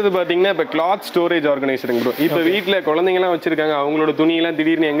bro. அடுத்து பாத்தீங்கன்னா இப்ப கிளாத் ஸ்டோரேஜ் ஆர்கனைசருங்க ப்ரோ. இப்போ வீட்ல குழந்தைங்க எல்லாம் வச்சிருக்காங்க, அவங்களோட துணி எல்லாம்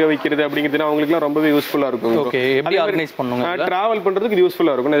திடீர்னு எங்க வைக்கிறது அப்படிங்கிறது அவங்களுக்கு எல்லாம் ரொம்பவே யூஸ்ஃபுல்லா இருக்கும். ஓகே. எப்படி ஆர்கனைஸ் பண்ணுங்க? டிராவல் பண்றதுக்கு இது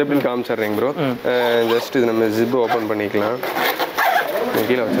யூஸ்ஃபுல்லா இருக்கும். நான் எப்படி காமிச்சறேன் ப்ரோ. ஜஸ்ட் இது நம்ம ஜிப் ஓபன் பண்ணிக்கலாம்.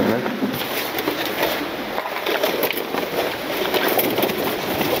 கீழே வச்சிருக்கேன்.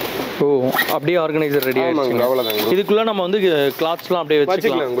 ஓ, அப்படியே ஆர்கனைசர் ரெடி ஆயிடுச்சு. அவ்வளவுதான். இதுக்குள்ள நம்ம வந்து கிளாத்ஸ்லாம் அப்படியே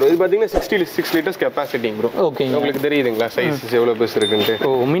வச்சுக்கலாம் ப்ரோ. இது பாத்தீங்கன்னா 66 லிட்டர்ஸ் கெபாசிட்டி ப்ரோ. ஓகே. உங்களுக்கு தெரியுதுங்களா சைஸ் எவ்வளவு பெருசு இருக்குன்னு?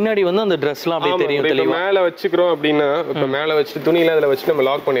 ஓ, முன்னாடி வந்து அந்த Dressலாம் அப்படியே தெரியும் தெளிவா. மேல வச்சுக்கிறோம் அப்படினா இப்ப மேல வச்சிட்டு துணியெல்லாம் அதல வச்சு நம்ம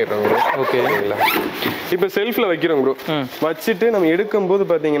லாக் பண்ணிடுறோம் ப்ரோ. ஓகேங்களா? இப்போ செல்ஃப்ல வைக்கிறோம் ப்ரோ. வச்சிட்டு நம்ம எடுக்கும்போது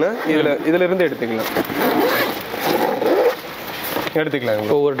பாத்தீங்கன்னா இதுல இருந்து எடுத்துக்கலாம்.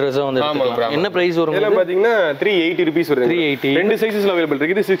 எடுத்துக்கலாம். ஒவ்வொரு Dress-ஆ வந்து எடுத்துக்கலாம். என்ன பிரைஸ் வரும்? இதெல்லாம் பாத்தீங்கன்னா 380 ரூபீஸ் வருது. 380. ரெண்டு சைஸஸ்ல அவேilable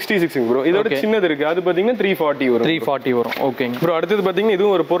இருக்கு. இது 66 ப்ரோ. இதோட சின்னது இருக்கு. அது பாத்தீங்கன்னா 340 வரும். 340 வரும். ஓகேங்க ப்ரோ. அடுத்து பாத்தீங்கன்னா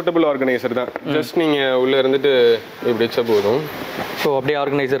இதுவும் ஒரு போர்ட்டபிள் ஆர்கனைசர் தான். ஜஸ்ட் நீங்க உள்ள இருந்துட்டு இப்படி வச்சா போதும். சோ அப்படியே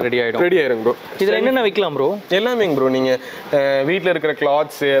ஆர்கனைசர் ரெடி ஆயிடும் ப்ரோ. இதுல என்னென்ன வைக்கலாம் ப்ரோ? எல்லாமே ப்ரோ. நீங்க வீட்ல இருக்கிற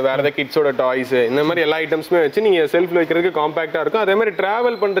கிளாத்ஸ், வேற ஏதாவது கிட்ஸோட டாய்ஸ், இந்த மாதிரி எல்லா ஐட்டம்ஸ்மே வச்சு நீங்க செல்ஃப்ல வைக்கிறதுக்கு காம்பாக்ட்டா இருக்கும். அதே மாதிரி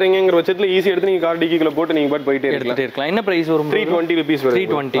டிராவல் பண்றீங்கங்கற பட்சத்துல ஈஸியா எடுத்து நீங்க கார் டிக்கிக்குள்ள போட்டு நீங்க பாட்டு போயிட்டே இருக்கலாம். என்ன பிரைஸ் வரும்? 320 ரூபீஸ் வருது.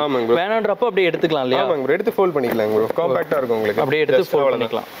 320. ஆமாங்க ப்ரோ. வேணான்றப்ப அப்படியே எடுத்துக்கலாம் இல்லையா? ஆமாங்க ப்ரோ. எடுத்து ஃபோல்ட் பண்ணிக்கலாம் ப்ரோ. காம்பாக்ட்டா இருக்கும் உங்களுக்கு. அப்படியே எடுத்து ஃபோல்ட்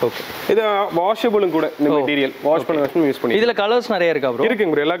பண்ணிக்கலாம். ஓகே. இது வாஷபிளும் கூட. இந்த மெட்டீரியல் வாஷ் பண்ண வச்சு யூஸ் பண்ணி. இதுல கலர்ஸ் நிறைய இருக்கா ப்ரோ?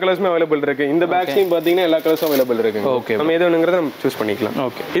 இருக்குங்க ப்ரோ. எல்லா கலர்ஸுமே அவேilable இருக்கு. இந்த பேக்ஸையும் பாத்தீங்கன்னா எல்லா கலர்ஸும் அவேilable இருக்கு. ஓகே. நம்ம எது வேணும்ங்கறத நம்ம சூஸ் பண்ணிக்கலாம்.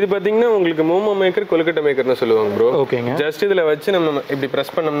 ஓகே. இது பாத்தீங்கன்னா உங்களுக்கு மோமோ மேக்கர், கொல்கட்டை மேக்கர்னு சொல்லுவாங்க ப்ரோ. ஓகேங்க. ஜஸ்ட் இதுல வச்சு நம்ம இப்படி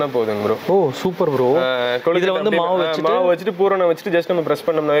பிரஸ் பண்ணோம்னா போதும் ப்ரோ. ஓ, சூப்பர் ப்ரோ. இதுல வந்து மாவு வச்சிட்டு பூரணம் வச்சிட்டு ஜஸ்ட் நம்ம பிரஸ்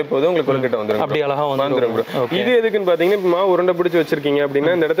பண்ணோம்னாவே போதும் உங்களுக்கு கொல்கட்டை வந்துரும். அப்படியே அழகா வந்துரும் ப்ரோ. இது எதுக்குன்னு பாத்தீங்கன்னா மாவு உருண்டை பிடிச்சு வச்சிருக்கீங்க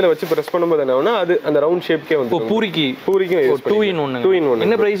அப்படினா இந்த இடத்துல வச்சு பிரஸ் பண்ணும்போது என்ன ஆகும்னா அது அந்த ரவுண்ட் ஷேப்க்கே வந்துரும். பூரிக்கு யூஸ் 2 in 1.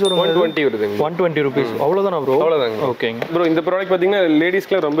 என்ன பிரைஸ் வரும்? 120 வருதுங்க. 120 ரூபீஸ். அவ்வளவுதானா ப்ரோ? அவ்வளவுதாங்க. ஓகேங்க ப்ரோ. இந்த ப்ராடக்ட் பாத்தீங்கன்னா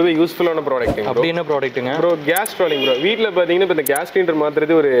லேடிஸ்க்கு ரொம்பவே யூஸ்ஃபுல்லான ப்ராடக்ட்ங்க ப்ரோ. அப்படி என்ன ப்ராடக்ட்ங்க ப்ரோ? Case trolley bro. வீட்ல பாத்தீங்கன்னா இப்ப இந்த கேஸ் சிலிண்டர்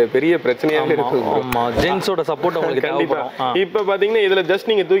மாத்துறது ஒரு பெரிய பிரச்சனையாவே இருக்கு. ஆமா, ஜென்ஸோட சப்போர்ட் உங்களுக்கு தேவைப்படும். இப்ப பாத்தீங்கன்னா இதுல ஜஸ்ட்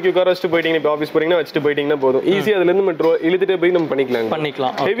நீங்க தூக்கி உட்கார வச்சிட்டு போயிட்டீங்க, இப்ப ஆபீஸ் போறீங்கன்னா வச்சிட்டு போயிட்டீங்கன்னா போதும். ஈஸியா அதுல இருந்து நம்ம இழுத்துட்டே போய் நம்ம பண்ணிக்கலாம்.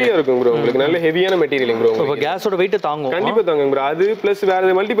 ஹெவியா இருக்கும் ப்ரோ. உங்களுக்கு நல்ல ஹெவியான மெட்டீரியல் ப்ரோ. இப்ப கேஸோட வெயிட் தாங்கும். கண்டிப்பா தாங்கும் ப்ரோ. அது பிளஸ்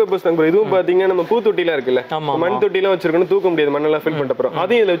வேற மல்டி பர்பஸ் தாங்க ப்ரோ. இதுவும் பாத்தீங்கன்னா நம்ம பூ தொட்டில இருக்குல்ல, மண் தொட்டில வச்சிருக்கணும், தூக்க முடியாது, மண்ணெல்லாம் ஃபில் பண்ற அப்புறம்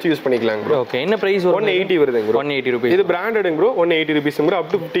அதையும் இத வச்சு யூஸ் பண்ணிக்கலாம் ப்ரோ. ஓகே. என்ன பிரைஸ் வரும்? 180 வருதுங்க ப்ரோ. 180 ரூபீஸ். இது branded bro. 180 rupees bro.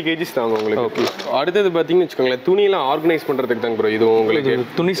 Up to 50 kg தாங்க உங்களுக்கு. ஓகே. அடுத்து பாத்தீங்கன்னா வெச்சுக்கோங்களேன், துணி எல்லாம் ஆர்கனைஸ் பண்றதுக்கு தாங்க ப்ரோ. இது உங்களுக்கு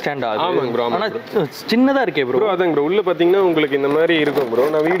துணி ஸ்டாண்ட் ஆகுது. ஆமாங்க ப்ரோ. ஆனா சின்னதா இருக்கே ப்ரோ. அதாங்க ப்ரோ. உள்ள பாத்தீங்கன்னா உங்களுக்கு இந்த மாதிரி இருக்கும் ப்ரோ.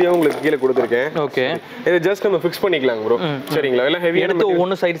 நான் வீடியோ உங்களுக்கு கீழ கொடுத்திருக்கேன். ஓகே. இது ஜஸ்ட் நம்ம ஃபிக்ஸ் பண்ணிக்கலாம் ப்ரோ. சரிங்களா? எல்லாம் ஹெவியா எடுத்து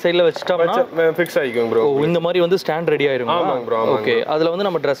ஒவ்வொரு சைடுல வச்சிட்டோம்னா ஃபிக்ஸ் ஆயிக்கும் ப்ரோ. இந்த மாதிரி வந்து ஸ்டாண்ட் ரெடி ஆயிரும். ஆமாங்க ப்ரோ. ஓகே. அதுல வந்து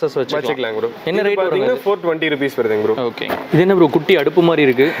நம்ம Dresses வச்சுக்கலாம் ப்ரோ. என்ன ரேட் பாத்தீங்கன்னா 420 ரூபீஸ் வருதுங்க ப்ரோ. ஓகே. இது என்ன ப்ரோ குட்டி அடுப்பு மாதிரி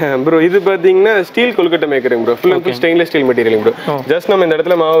இருக்கு ப்ரோ? இது பாத்தீங்கன்னா steel கொல்கட்டை மேக்கருங்க bro. Full and full stainless steel material bro. Just நம்ம இந்த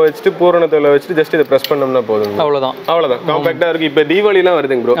இடத்துல மாவு வச்சிட்டு பூரணத்துல வச்சிட்டு ஜஸ்ட் இத பிரஸ் பண்ணோம்னா போதும். அவ்வளவுதான். காம்பாக்ட்டா இருக்கு. இப்போ தீபாவளி எல்லாம்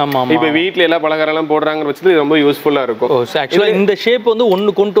வருதுங்க ப்ரோ. இப்போ வீட்ல எல்லாம் பலகாரம் எல்லாம் போடுறாங்க வச்சிட்டு ரொம்ப யூஸ்ஃபுல்லா இருக்கும். ஆக்சுவலா இந்த ஷேப் வந்து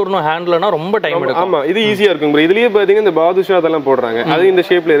ஒன்னு கொண்டு வரணும் ஹேண்ட்லனா ரொம்ப டைம் எடுக்கும். ஆமா, இது ஈஸியா இருக்கும் ப்ரோ. இதுலயே பாத்தீங்கன்னா இந்த பாதுஷா அதெல்லாம் போடுறாங்க. அது இந்த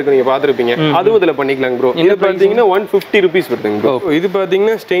ஷேப்ல இருக்கு, நீங்க பாத்துருப்பீங்க. அதுவும் இதுல பண்ணிக்கலாம் ப்ரோ. இது பாத்தீங்கன்னா 150 ரூபீஸ் வருதுங்க ப்ரோ. இது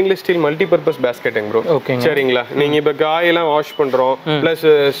பாத்தீங்கன்னா stainless steel multi purpose பேஸ்கெட்ங்க bro. சரிங்களா? நீங்க இப்ப காயெல்லாம் வாஷ் பண்றோம் பிளஸ்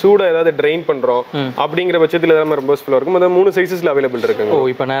சூடா ஏதாவது ட்ரைன் பண்றோம் அப்படிங்கிற பட்சத்துல எல்லாம் ரொம்ப யூஸ்ஃபுல்லா இருக்கும். அத 3 சைஸஸ்ல அவேilable இருக்குங்க. ஓ,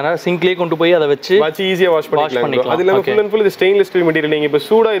 இப்போ நான் சிங்க்லயே கொண்டு போய் அத வச்சு ஈஸியா வாஷ் பண்ணிக்கலாம். அது இல்லாம ஃபுல் அண்ட் ஃபுல் இது ஸ்டெயின்லெஸ் ஸ்டீல் மெட்டீரியல். நீங்க இப்ப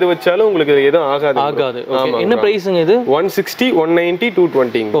சூடா இது வச்சாலும் உங்களுக்கு எதுவும் ஆகாது. என்ன பிரைஸ்ங்க இது? 160, 190,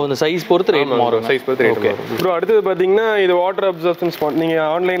 220. ஓ, அந்த சைஸ் பொறுத்து ரேட் மாறும். சைஸ் பொறுத்து ரேட் மாறும் ப்ரோ. அடுத்து பாத்தீங்கன்னா இது வாட்டர் அப்சர்ப்ஷன் ஸ்பாட். நீங்க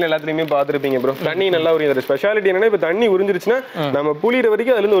ஆன்லைன்ல எல்லாத்துலயுமே பாத்துருப்பீங்க ப்ரோ. தண்ணி நல்லா உறியும். அதோட ஸ்பெஷாலிட்டி என்னன்னா இப்ப தண்ணி உறிஞ்சிருச்சுனா நம்ம புளிற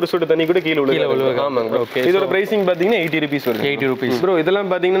வரைக்கும் அதுல இருந்து ஒரு சொட்டு தண்ணி கூட கீழ விழுகாது. ஆமாங்க ப்ரோ. இதோட பிரைசிங் பாத்தீங்கன்னா 80 ரூபீஸ் வருது. 80 ரூபீஸ் ப்ரோ. இதெல்லாம்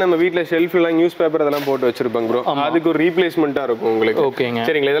பாத்தீங்கன்னா நம்ம வீட்ல ஷெல்ஃப்ல எல்லாம் நியூஸ் பேப்பர் அதெல்லாம் போட்டு வச்சிருப்பாங்க ப்ரோ. அதுக்கு ஒரு ரீப்ளேஸ்மென்ட்டா இருக்கும் உங்களுக்கு. ஓகேங்க.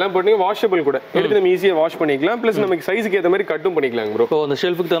 சரிங்களா? இதெல்லாம் போட்டு வாஷபிள் கூட. எடுத்து நம்ம ஈஸியா வாஷ் பண்ணிக்கலாம். பிளஸ் நமக்கு சைஸ்க்கு ஏத்த மாதிரி கட்டும் பண்ணிக்கலாம் ப்ரோ. அந்த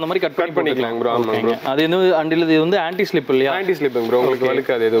ஷெல்ஃப்க்கு தகுந்த மாதிரி கட் பண்ணிக்கலாம் ப்ரோ. ஆமாங்க ப்ரோ. அது என்ன அண்டில் இது வந்து ஆன்டி ஸ்லிப் இல்லையா? Anti slip bro. உங்களுக்கு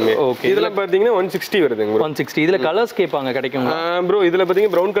வழுக்காது எதுவுமே. ஓகே. இதெல்லாம் பாத்தீங்கன்னா 160 வருதுங்க ப்ரோ. 160. இதுல கலர்ஸ் கேட்பாங்க, கிடைக்கும் ப்ரோ. இதுல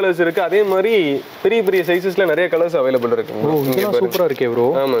பாத்தீங்கன்னா பிரவுன் கலர்ஸ் இருக்கு. அதே மாதிரி பெரிய பெரிய சைஸஸ்ல நிறைய கலர்ஸ் அவேilable இருக்கு ப்ரோ. இது சூப்பரா இருக்கே ப்ரோ.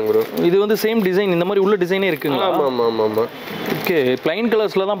 ஆமாங்க ப்ரோ. இது வந்து சேம் டிசைன் இந்த மாதிரி உள்ள டிசைனே இருக்குங்களா? ஆமா ஆமா ஆமா. ஓகே plain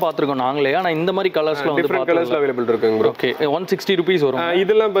கலர்ஸ்ல தான் பாத்துறோம் நாங்களே ஆனா இந்த மாதிரி கலர்ஸ்ல வந்து டிஃபரண்ட் கலர்ஸ்ல அவேilable இருக்குங்க bro ஓகே 160 ரூபீஸ் வரும்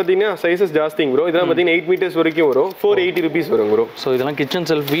இதெல்லாம் பாத்தீங்கன்னா சைஸஸ் ஜாஸ்திங்க bro இதெல்லாம் பாத்தீங்கன்னா 8 மீட்டர்ஸ் வரைக்கும் வரும் 480 ரூபீஸ் வரும் bro சோ இதெல்லாம் கிச்சன்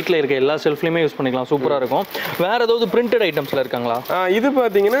செல்ஃப் வீட்ல இருக்க எல்லா செல்ஃப்லயுமே யூஸ் பண்ணிக்கலாம் சூப்பரா இருக்கும் வேற ஏதாவது பிரிண்டட் ஐட்டம்ஸ்ல இருக்காங்களா இது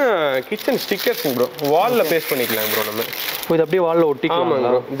பாத்தீங்கன்னா கிச்சன் ஸ்டிக்கர்ஸ் bro வால்ல பேஸ்ட் பண்ணிக்கலாம் bro நம்ம இது அப்படியே வால்ல ஒட்டிக்கலாம் ஆமா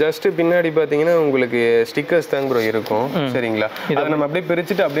bro ஜஸ்ட் பின்னாடி பாத்தீங்கன்னா உங்களுக்கு ஸ்டிக்கர்ஸ் தான் bro இருக்கும் சரிங்களா அத நம்ம அப்படியே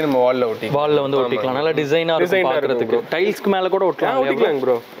பிரிச்சிட்டு அப்படியே நம்ம வால்ல வந்து ஒட்டிக்கலாம் நல்ல டிசைனா இருக்கும் பார்க்கிறதுக்கு டைல்ஸ்க்கு மேல கூட ஒட்டலாம்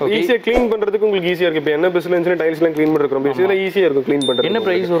bro ஈஸியா க்ளீன் பண்றதுக்கு உங்களுக்கு ஈஸியா இருக்கு இப்போ என்ன பிசினஸ்ல டைல்ஸ்லாம் க்ளீன் பண்றதுக்கு ரொம்ப ஈஸியா இருக்கும் க்ளீன் பண்றது என்ன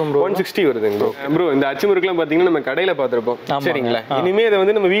பிரைஸ் வரும் bro 160 வருதுங்க bro bro இந்த அச்சுமுறுக்குலாம் பாத்தீங்கன்னா நம்ம கடையில பாத்துறோம் சரிங்களா இனிமே இத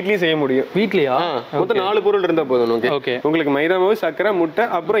வந்து நம்ம வீட்லயே செய்ய முடியும் வீட்லயா மொத்தம் 4 பொருள் இருந்தா போதும் ஓகே உங்களுக்கு மைதா மாவு சக்கரை முட்டை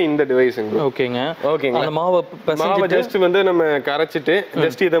அப்புறம் இந்த டிவைஸ்ங்க bro ஓகேங்க அந்த மாவை ஜஸ்ட் வந்து நம்ம கரைச்சிட்டு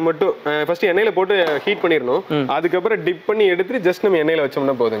ஜஸ்ட் இத மட்டும் ஃபர்ஸ்ட் எண்ணெயில போட்டு ஹீட் பண்ணிரணும் அதுக்கு அப்புறம் டிப் பண்ணி எடுத்து ஜஸ்ட் நம்ம எண்ணெயில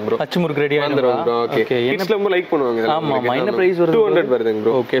வச்சோம்னா போதுங்க bro அச்சுமுறுக்கு ரெடி ஆயிடும் bro ஓகே கிட்ஸ்ல ரொம்ப லைக் பண்ணுவாங்க ஆமா என்ன பிரைஸ் வருது 200 வருதுங்க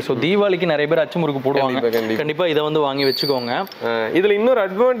bro ஓகே சோ தீபாவளிக்கு நிறைய பேர் அச்சுமுறுக்கு போடுவாங்க கண்டிப்பா இத வந்து வாங்கி வெச்சுக்கோங்க இதுல இன்னொரு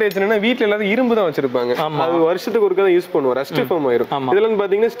அட்வான்டேஜ் என்னன்னா வீட்ல எல்லாரும் இரும்பு தான் வச்சிருப்பாங்க அது வருஷத்துக்கு ஒருக்கா தான் யூஸ் பண்ணுவோம் ரஸ்ட் ஃபார்ம் ஆயிரும் இதெல்லாம்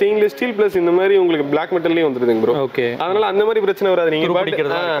பாத்தீங்கன்னா ஸ்டெயின்லெஸ் ஸ்டீல் பிளஸ் இந்த மாதிரி உங்களுக்கு பிளாக் மெட்டல்லயே வந்துருதுங்க bro ஓகே அதனால அந்த மாதிரி பிரச்சனை வராது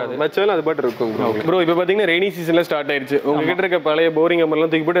நீங்க வச்சாலும் அது பாட்டு இருக்கும் bro இப்போ பாத்தீங்கன்னா ரெய்னி சீசன்ல ஸ்டார்ட் ஆயிருச்சு உங்ககிட்ட இருக்க பழைய போரிங்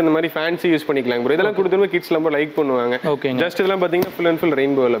அம்மர்லாம் தூக்கி போட்டு இந்த மாதிரி ஃபேன்சி யூஸ் பண்ணிக்கலாம் bro இதெல்லாம் கொடுத்தோம்னா கிட்ஸ் ரொம்ப லைக் பண்ணுவாங்க ஜஸ்ட் இதெல்லாம் பாத்தீங்கன்னா ஃபுல் அண்ட் ஃபுல்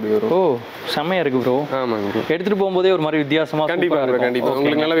ரெயின்போல அப்படி வரும் ஓ செமையா இருக்கு bro ஆமாங்க bro எடுத்துட்டு போகும்போதே ஒரு மாதிரி வித்தியாசமா கண்டிப்பா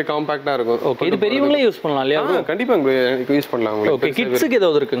உங்களுக்கு நல்லாவே காம்பாக்ட்டா இருக்கும் ஓகே இது பெரியவங்களே யூஸ் பண்ணலாம் இல்லையா கண்டிப்பா bro யூஸ் பண்ணலாம் ஓகே கிட்ஸ்க்கு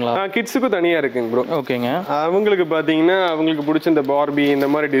ஏதாவது இருக்குங்களா கிட்ஸ்க்கு தனியா இருக்குங்க bro ஓகேங்க அவங்களுக்கு பாத்தீங்கன்னா அவங்களுக்கு பிடிச்ச இந்த பார்பி இந்த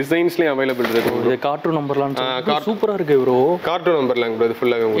மாதிரி டிசைன்ஸ்லயே அவேilable இருக்கு இது கார்ட்டூன் நம்பர்லாம் சூப்பரா இருக்கு bro கார்ட்டூன் நம்பர்லாம் bro இது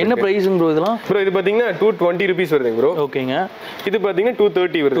ஃபுல்லாவே என்ன பிரைஸ்ங்க bro இதெல்லாம் bro இது பாத்தீங்கன்னா 220 ரூபீஸ் வருதுங்க bro ஓகேங்க இது பாத்தீங்கன்னா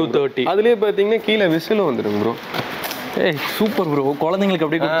 230 வருது 230 அதுலயே பாத்தீங்கன்னா கீழ விசில் வந்துரும் bro ஏய் சூப்பர் bro குழந்தைகளுக்கு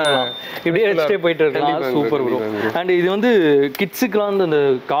அப்படியே கொடுத்துடலாம் இப்படியே எடுத்துட்டே போயிட்டு இருக்கலாம் சூப்பர் bro அண்ட் இது வந்து கிட்ஸ்க்குலாம் அந்த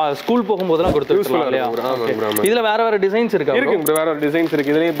ஸ்கூல் போகும்போதெல்லாம் கொடுத்துருக்கலாம் இல்லையா இதுல வேற டிசைன்ஸ் இருக்கா இருக்கு bro வேற டிசைன்ஸ்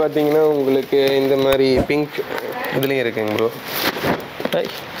இருக்கு இதுலயே பாத்தீங்கன்னா உங்களுக்கு இந்த மாதிரி பிங்க் இதுலயே இருக்குங்க bro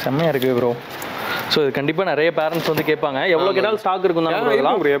செம்மையா இருக்கு bro சோ இது கண்டிப்பா நிறைய பேரண்ட்ஸ் வந்து கேட்பாங்க எவ்வளவு கேட்டாலும் ஸ்டாக் இருக்கும்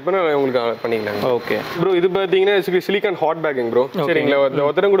தான் bro எப்பனா உங்களுக்கு பண்ணிக்கலாம் ஓகே bro இது பாத்தீங்கன்னா சிலிகான் ஹாட் பேக்கிங் bro சரிங்களா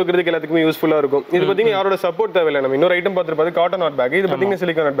ஒத்தரம் கொடுக்கிறதுக்கு எல்லாத்துக்குமே யூஸ்ஃபுல்லா இருக்கும் இது பாத்தீங்கன்னா யாரோட சப்போர்ட் தேவையில்லை நம்ம இன்னொரு ஐட்டம் பார்த்துட்டு காட்டன் ஹாட் பேக் இது பாத்தீங்கன்னா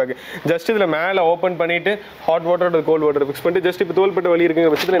சிலிகான் ஹாட் பேக் ஜஸ்ட் இதுல மேல ஓபன் பண்ணிட்டு hot water cold water mix பண்ணிட்டு ஜஸ்ட் இப்போ தோல்பட்ட வலி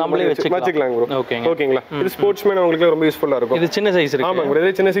இருக்குங்க வச்சிட்டு நம்மளே வச்சுக்கலாம் bro ஓகேங்களா இது ஸ்போர்ட்ஸ்மேன் உங்களுக்கு ரொம்ப யூஸ்ஃபுல்லா இருக்கும் இது சின்ன சைஸ் இருக்கு ஆமா bro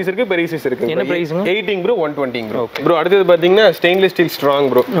இது சின்ன சைஸ் இருக்கு பெரிய சைஸ் இருக்கு என்ன பிரைஸ் 18 bro 120 bro அடுத்து பாத்தீங்கன்னா ஸ்டெயின்லெஸ் ஸ்டீல் ஸ்ட்ராங்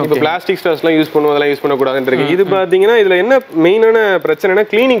bro இப்போ பிளாஸ்டிக் ஸ்ட்ராஸ்லாம் யூஸ் பண்ணுவோம் அதெல்லாம் யூஸ் பண்ண கூடாதுன்னு இது பாத்தீங்கன்னா இதுல என்ன மெயினான பிரச்சனைனா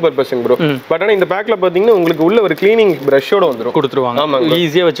க்ளீனிங் பர்பஸ் bro பட் ஆனா இந்த பேக்ல பாத்தீங்கன்னா உங்களுக்கு உள்ள ஒரு க்ளீனிங் பிரஷோட வந்துரும் கொடுத்துருவாங்க ஆமா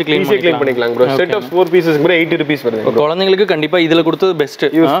ஈஸியா வச்சு க்ளீன் பண்ணிக்கலாம் bro set of 4 pieces bro 80 rupees வருது குழந்தைகளுக்கு கண்டிப்பா இதுல கொடுத்தது பெஸ்ட்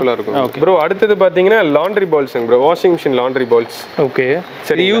யூஸ்ஃபுல்லா இருக்கும் bro அடுத்து பாத்தீங்கன்னா laundry balls bro washing machine laundry balls okay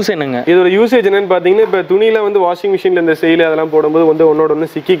சரி யூஸ் என்னங்க இதோட யூசேஜ் என்னன்னு பாத்தீங்கன்னா இப்ப துணில வந்து வாஷிங் மெஷின்ல இந்த சேல் அதெல்லாம் போடும்போது வந்து ஒன்னோட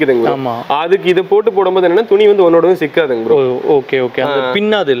ஒன்னு சிக்கிக்குதுங்க ஆமா அதுக்கு இது போட்டு போடும்போது என்னன்னா துணி வந்து ஒன்னோட ஒன்னு சிக்காதுங்க bro ஓகே ஓகே அந்த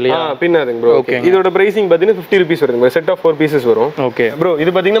பின்னாது இல்லையா பின்னாதுங்க bro ஓகே இதோட பிரைசிங் பாத்தீங்கன்னா 50 ரூபீஸ் வருது செட் ஆஃப் 4 பீசஸ் வரும் ஓகே bro இது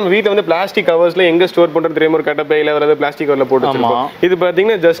பாத்தீங்கன்னா நம்ம வீட்ல வந்து பிளாஸ்டிக் கவர்ஸ்ல எங்க ஸ்டோர் பண்றது தெரியுமா ஒரு கட்டப்பையில வரது பிளாஸ்டிக் கவர்ல போட்டு வச்சிருப்போம் இது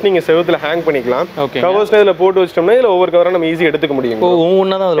பாத்தீங்கன்னா ஜஸ்ட் நீங்க செவுத்துல ஹேங் பண்ணிக்கலாம் கவர்ஸ்ல இதுல போட்டு வச்சிட்டோம்னா இதுல ஒவ்வொரு கவரா நம்ம ஈஸியா எடுத்துக்க முடியும்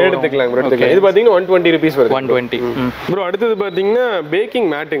ஒவ்வொண்ணா தான் எடுத்துக்கலாம் bro எடுத்துக்கலாம் இது பாத்தீங்கன்னா 120 ரூபீஸ் வருது 120 bro அடுத்து பாத்தீங்கன்னா பேக்கிங்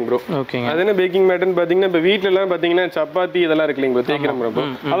மேட்டிங் bro ஓகேங்க அது என்ன பேக்கிங் மேட்னு பாத்தீங்கன்னா இப்ப வீட்ல எல்லாம் பாத்தீங்கன்னா சப்பாத்தி இதெல்லாம் இருக்குங்க bro தேய்க்கிறோம் bro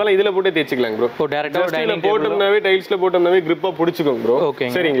அதெல்லாம் இதுல போட்டு தேய்ச்சிக்கலாம் bro டைரக்டா டைல்ஸ்ல போட்டோம்னாவே டைல்ஸ்ல போட்டோம்னாவே grip-ஆ புடிச்சுக்கும் bro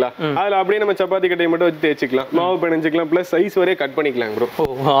சரிங்களா அதுல அப்படியே நம்ம சப்பாத்தி கட்டையை மட்டும் வச்சு தேய்ச்சிக்கலாம் மாவு பிணைஞ்சிக்கலாம் ப்ளஸ் சைஸ் வரைய கட் பண்ணிக்கலாம் bro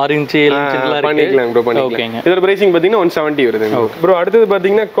 6 இன்ச் 7 இன்ச் எல்லாம் பண்ணிக்கலாம் bro பண்ணிக்கலாம் இதோட பிரைசிங் பாத்தீங்கன்னா 170 வருது bro அடுத்து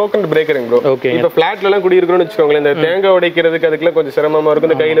பாத்தீங்கன்னா கோகனட் பிரேக்கரிங் bro இப்ப ஃபிளாட்ல எல்லாம் குடி இருக்கறோம்னு வெச்சுக்கோங்களேன் இந்த தேங்காய் உடைக்கிறதுக்கு அதுக்குள்ள கொஞ்சம் சிரமமா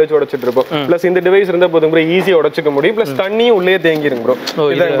இருக்கும் இந்த கையில வச்சு உடைச்சிட்டு இருப்போம் ப்ளஸ் இந்த டிவைஸ் இருந்தா போதும் bro ஈஸியா உடைச்சுக்க முடியும் ப்ளஸ் தண்ணியும் உள்ளே தேங்கிரும் bro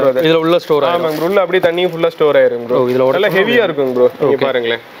இதுல உள்ள ஸ்டோர் ஆகும் ஆமா bro உள்ள அப்படியே தண்ணியும் ஃபுல்லா ஸ்டோர் ஆயிரும் bro இதுல நல்லா ஹெவியா இருக்கும் bro நீங்க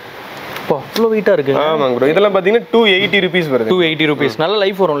பாருங்களே அவ்வளோ வெயிட்டா இருக்கு ஆமாங்க bro இதெல்லாம் பாத்தீங்கன்னா 280 ரூபீஸ் வருது 280 ரூபீஸ் நல்ல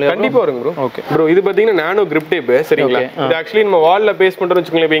லைஃப் வரும் இல்லையா கண்டிப்பா வரும் bro ஓகே bro இது பாத்தீங்கன்னா நானோ grip tape சரிங்களா இது एक्चुअली நம்ம வால்ல பேஸ்ட் பண்றோம்னு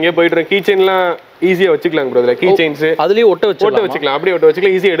வெச்சுங்களேன் இப்போ எங்க போயிட்டு கீ செயின்லாம் ஈஸியா வச்சுக்கலாம் bro அதுல கீ செயின்ஸ் அதுலயே ஒட்ட வச்சுக்கலாம் அப்படியே ஒட்ட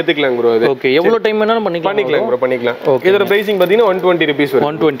வச்சுக்கலாம் ஈஸியா எடுத்துக்கலாம் bro அது ஓகே எவ்வளவு டைம் வேணாலும் பண்ணிக்கலாம் bro பண்ணிக்கலாம் இதோட பிரைசிங் பாத்தீங்கன்னா 120 ரூபீஸ் வரும்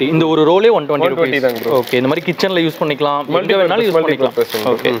 120 இந்த ஒரு ரோலே 120 ரூபீஸ் தான் bro ஓகே இந்த மாதிரி கிச்சன்ல யூஸ் பண்ணிக்கலாம் எங்க வேணாலும் யூஸ் பண்ணிக்கலாம்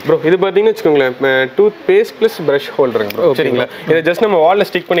ஓகே bro இது பாத்தீங்கன்னா வெச்சுக்கோங்களேன் tooth paste plus brush holder bro சரிங்களா இத ஜஸ்ட் நம்ம வால்ல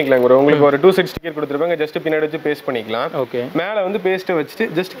ஸ்டிக் பண்ணிக்கலாம் bro உங்களுக்கு ஒரு 2 செட் ஸ்டிக்கர் கொடுத்திருப்பாங்க ஜஸ்ட் பின்னாடி வச்சு பேஸ்ட் பண்ணிக்கலாம் ஓகே மேல வந்து பேஸ்ட் வச்சிட்டு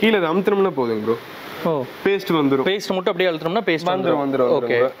ஜஸ்ட் கீழ அமுத்துறோம்னா போதும் bro பேஸ்ட் வந்துரும் பேஸ்ட் மட்டும் அப்படியே அழுத்துறோம்னா பேஸ்ட் வந்துரும்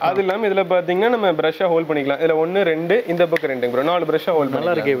ஓகே அது இல்லாம இதல பாத்தீங்கன்னா நம்ம பிரஷ்ஷா ஹோல்ட் பண்ணிக்கலாம் இதுல 1 2 இந்த பக்கம் 2 bro 4 பிரஷ்ஷா ஹோல்ட்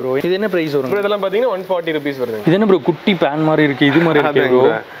நல்லா இருக்கே bro இது என்ன பிரைஸ் வரும் bro இதெல்லாம் பாத்தீங்கன்னா 140 ரூபீஸ் வருது இது என்ன bro குட்டி pan மாதிரி இருக்கு இது மாதிரி இருக்கு bro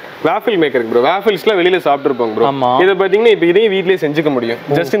வாஃபிள் மேக்கர் ப்ரோ. வாஃபிள்ஸ்லாம் வெளியில சாப்பிட்டுருப்போம் ப்ரோ. இதை பாத்தீங்கன்னா இப்போ இதையும் வீட்லயே செஞ்சுக்க முடியும்.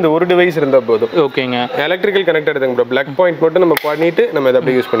 ஜஸ்ட் இந்த ஒரு டிவைஸ் இருந்தா போதும். ஓகேங்க. எலக்ட்ரிக்கல் கனெக்டட் தாங்க ப்ரோ. பிளக் பாயிண்ட் மட்டும் நம்ம பண்ணிட்டு நம்ம இதை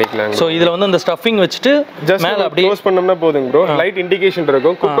அப்படியே யூஸ் பண்ணிக்கலாம். சோ இதுல வந்து அந்த ஸ்டஃபிங் வச்சுட்டு ஜஸ்ட் மேல அப்படியே க்ளோஸ் பண்ணோம்னா போதும் ப்ரோ. லைட் இண்டிகேஷன்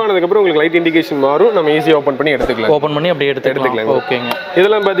இருக்கும். குக் ஆனதுக்கு அப்புறம் உங்களுக்கு லைட் இண்டிகேஷன் மாறும். நம்ம ஈஸியா ஓபன் பண்ணி எடுத்துக்கலாம். ஓபன் பண்ணி அப்படியே எடுத்துக்கலாம். ஓகேங்க.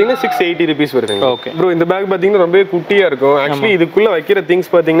 இதெல்லாம் பாத்தீங்கன்னா 680 rupees வருதுங்க. Okay bro. இந்த பேக் பாத்தீங்கன்னா ரொம்ப குட்டியா இருக்கும். ஆக்சுவலி இதுக்குள்ள வைக்கிற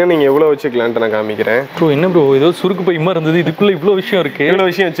திங்ஸ் பாத்தீங்கன்னா நீங்க எவ்வளவு வச்சுக்கலாம்னு நான் காமிக்கிறேன். ப்ரோ என்ன ப்ரோ ஏதோ சுருக்கு பை மாதிரி இருந்தது, இதுக்குள்ள இவ்ளோ விஷயம் இருக்கு. இவ்ளோ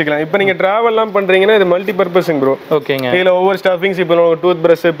விஷயம் வச்சுக்கலாம். இப்போ நீங்க டிராவல்லாம் பண்றீங்கன்னா இது மல்டி பர்பஸ்ங்க ப்ரோ. ஓகேங்க. இதுல ஒவ்வொரு ஸ்டஃபிங்ஸ் இப்போ டூத்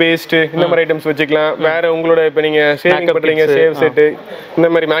பிரஷ், பேஸ்ட் இந்த மாதிரி ஐட்டம்ஸ் வச்சுக்கலாம். வேற உங்களோட இப்போ நீங்க ஷேவிங் பண்றீங்க, ஷேவ் செட் இந்த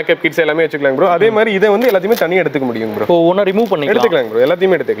மாதிரி மேக்கப் கிட்ஸ் எல்லாமே வச்சுக்கலாம் ப்ரோ. அதே மாதிரி இதை வந்து எல்லாத்தையுமே தனியா எடுத்துக்க முடியும் ப்ரோ. ஒண்ணா ரிமூவ் பண்ணிக்கலாம். எடுத்துக்கலாம் ப்ரோ.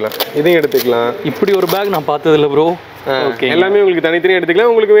 எல்லாத்தையுமே எடுத்துக்கலாம். இதையும் எடுத்துக்கலாம். இப்படி ஒரு பேக் நான் பார்த்தது இல்ல ப்ரோ. ஓகே. எல்லாமே உங்களுக்கு தனித்தனியா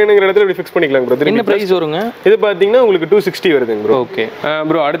எடுத்துக்கலாம். உங்களுக்கு வேணுங்கிற இடத்துல இப்படி ஃபிக்ஸ் பண்ணிக்கலாம் ப்ரோ. என்ன பிரைஸ் வருங்க? இது பாத்தீங்கன்னா உங்களுக்கு 260 வருதுங்க ப்ரோ. Okay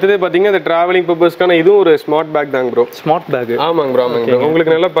bro. அடுத்தது பாத்தீங்கன்னா இந்த டிராவலிங் பர்பஸ்க்கான இதுவும் ஒரு ஸ்மார்ட் பேக் தாங்க ப்ரோ. Smart back. ஆமாங்க ப்ரோ. ஆமாங்க ப்ரோ.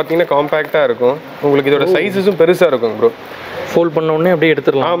 உங்களுக்கு நல்லா பாத்தீங்கன்னா காம்பாக்ட்டா இருக்கும். உங்களுக்கு இதோட சைஸஸும் பெருசா இருக்கும் ப்ரோ. ஃபோல்ட் பண்ண உடனே அப்படியே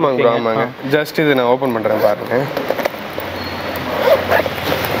எடுத்துடலாம். ஆமாங்க ப்ரோ. ஆமாங்க. ஜஸ்ட் இதை நான் ஓபன் பண்றேன் பாருங்க.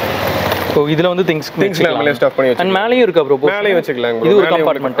 ஓ இதுல வந்து திங்ஸ் மேலே ஸ்டஃப் பண்ணி வச்சுக்கலாம். அண்ட் மேலேயும் இருக்கா ப்ரோ? மேலேயும் வச்சுக்கலாம் ப்ரோ. இது ஒரு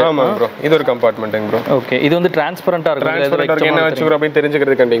கம்பார்ட்மெண்ட். ஆமா ப்ரோ. இது ஒரு கம்பார்ட்மென்ட்ங்க ப்ரோ. ஓகே. இது வந்து டிரான்ஸ்பரண்டா இருக்கு. டிரான்ஸ்பரண்டா என்ன வச்சுக்கறோம் அப்படி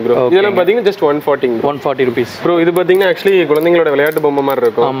தெரிஞ்சுக்கிறதுக்காண்டிங்க ப்ரோ. இதெல்லாம் பாத்தீங்கன்னா ஜஸ்ட் 140 rupees ப்ரோ. இது பாத்தீங்கன்னா ஆக்சுவலி குழந்தைகளோட விளையாட்டு பொம்மை மாதிரி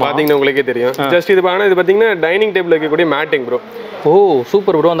இருக்கும். பாத்தீங்கன்னா உங்களுக்கே தெரியும். ஜஸ்ட் இது இது பாத்தீங்கன்னா டைனிங் டேபிள்ல இருக்கக்கூடிய மேட்டிங் ப்ரோ. ஓ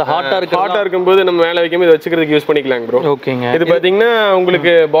சூப்பர் ப்ரோ. அந்த ஹாட்டா இருக்கும்போது நம்ம மேல வைக்கும்போது இத வச்சுக்கிறதுக்கு யூஸ் பண்ணிக்கலாம் ப்ரோ. ஓகேங்க. இது பாத்தீங்கன்னா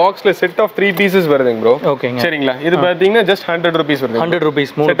உங்களுக்கு பாக்ஸ்ல செட் ஆஃப் 3 pieces வருதுங்க ப்ரோ. ஓகேங்க. சரிங்களா? இது பாத்தீங்கன்னா ஜஸ்ட் 100 rupees வருது. 100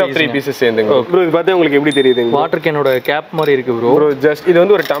 rupees set of 3 pieces சேர்ந்துங்க bro. இது பார்த்தா உங்களுக்கு எப்படி தெரியுது? வாட்டர் கேனோட கேப் மாதிரி இருக்கு ப்ரோ. ப்ரோ ஜஸ்ட் இது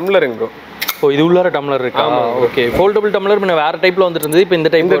வந்து ஒரு டம்ளருங்க ப்ரோ. ஓ இது உள்ளார டம்ளர் இருக்கா? ஓகே. ஃபோல்டபிள் டம்ளர் முன்ன வேற டைப்ல வந்துட்டு இருந்தது. இப்போ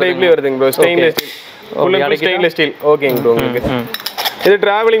இந்த டைப்லயே வருதுங்க bro. Stainless steel. Full stainless steel. ஓகேங்க ப்ரோ. உங்களுக்கு இது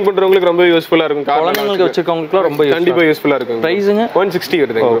டிராவலிங் பண்றவங்களுக்கு ரொம்ப யூஸ்ஃபுல்லா இருக்கும். குழந்தைகளுக்கு வச்சிருக்கவங்களுக்கு ரொம்ப கண்டிப்பா யூஸ்ஃபுல்லா இருக்கும். பிரைஸ்ங்க 160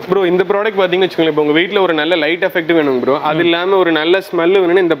 வருது ப்ரோ. இந்த ப்ராடக்ட் பாத்தீங்கன்னா வெச்சுக்கோங்க, இப்போ உங்க வீட்ல ஒரு நல்ல லைட் எஃபெக்ட் வேணும் ப்ரோ. அது இல்லாம ஒரு நல்ல ஸ்மெல்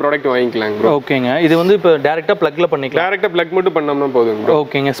வேணும்னா இந்த ப்ராடக்ட் வாங்கிக்கலாம் ப்ரோ. ஓகேங்க. இது வந்து இப்போ டைரக்ட்டா பிளக்ல பண்ணிக்கலாம். டைரக்ட்டா பிளக் மட்டும் பண்ணோம்னா போதும் ப்ரோ.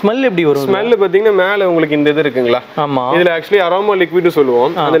 ஓகேங்க. ஸ்மெல் எப்படி வரும்? ஸ்மெல் பாத்தீங்கன்னா மேல உங்களுக்கு இந்த இது இருக்குங்களா? ஆமா. இதுல ஆக்சுவலி அரோமா லிக்விட்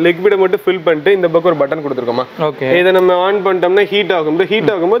சொல்லுவோம். அந்த லிக்விட மட்டும் ஃபில் பண்ணிட்டு இந்த பக்கம் ஒரு பட்டன் கொடுத்திருக்கோமா. ஓகே. இத நம்ம ஆன் பண்ணிட்டோம்னா ஹீட் ஆகும்.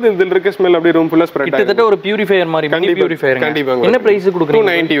 ஹீட் ஆகும்போது இதுல இருக்க ஸ்மெல் அப்படியே ரூம் ஃபுல்லா ஸ்ப்ரெட் ஆகும். கிட்டத்தட்ட ஒரு பியூரிஃபையர் மாதிரி. பியூரிஃபையர் கண்டிப்பா. என்ன பிரைஸ்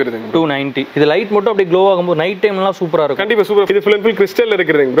கொடுக்குறீங்க? 290 வருது. 290. இது லைட் மட்டும் அப்படியே க்ளோ ஆகும்போது நைட் டைம்லாம் சூப்பரா இருக்கும். கண்டிப்பா சூப்பர். இது ஃபுல் அண்ட் ஃபுல் கிறிஸ்டல்ல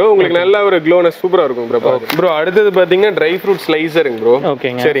இருக்குதுங்க ப்ரோ. உங்களுக்கு நல்ல ஒரு க்ளோனஸ் சூப்பரா இருக்கும் ப்ரோ. ப்ரோ அடுத்து பாத்தீங்கன்னா ட்ரை ஃப்ரூட் ஸ்லைசருங்க ப்ரோ.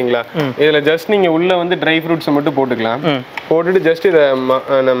 ஓகேங்க. சரிங்களா? இதுல ஜஸ்ட் நீங்க உள்ள வந்து ட்ரை ஃப்ரூட்ஸ் மட்டும் போட்டுக்கலாம். போட்டுட்டு ஜஸ்ட் இத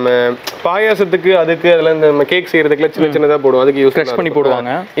நம்ம பாயாசத்துக்கு அதுக்கு அதெல்லாம் நம்ம கேக் செய்யறதுக்கு சின்ன சின்னதா போடுவோம். அதுக்கு யூஸ் பண்ணி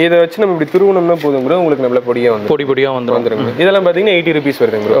போடுவாங்க. இத வச்சு நம்ம இப்படி துருவணும்னா போதும் ப்ரோ. உங்களுக்கு நல்ல பொடியா வந்து பொடி பொடியா வந்துரும். இதெல்லாம் பாத்தீங்கன்னா 80 rupees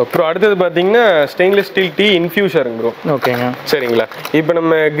வருதுங்க ப்ரோ. ப்ரோ அடுத்து பாத்தீங்கன்னா ஸ்டெயின்லெஸ் ஸ்டீல் டீ இன்ஃபியூசருங்க ப்ரோ. ஓகேங்க. சரிங்களா? இப்போ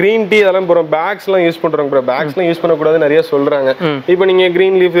நம்ம கிரீன் டீ அதெல்லாம் போறோம், பேக்ஸ்லாம் யூஸ் பண்றோம் ப்ரோ. பேக்ஸ்லாம் யூஸ் பண்ண கூடாது நிறைய சொல்றாங்க. இப்போ நீங்க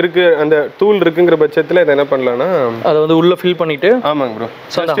கிரீன் லீஃப் இருக்கு அந்த தூள் இருக்குங்கிற பட்சத்துல இத என்ன பண்ணலாம்னா அத வந்து உள்ள ஃபில் பண்ணிட்டு ஆமாங்க ப்ரோ.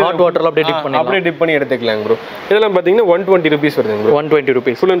 சோ அந்த ஹாட் வாட்டர்ல அப்படியே டிப் பண்ணி அப்படியே டிப் பண்ணி எடுத்துக்கலாம் ப்ரோ. இதெல்லாம் பாத்தீங்கன்னா 120 rupees வருதுங்க bro. 120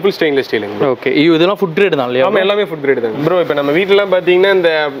 rupees. Full and full stainless ஸ்டீலுங்க bro. Okay. இதெல்லாம் ஃபுட் கிரேட் தான் இல்லையா? ஆமா எல்லாமே ஃபுட் கிரேட் தான் ப்ரோ. இப்போ நம்ம வீட்லலாம் பாத்தீங்கன்னா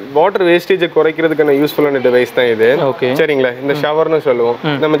இந்த வாட்டர் வேஸ்டேஜ் குறைக்கிறதுக்கான யூஸ்ஃபுல்லான டிவைஸ் தான் இது. ஓகே. சரிங்களா? இந்த ஷவர்னு சொல்லுவோம்.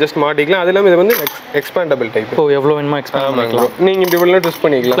 நம்ம ஜஸ்ட் மாட்டிக்கலாம். அது இல்லாம இது வந்து எக்ஸ்பாண்டபிள் டைப். ஓ எவ்வளவு வேணுமோ எக்ஸ்பாண்ட் பண்ணிக்கலாம். நீங்க இப்படி உள்ள ட்விஸ்ட்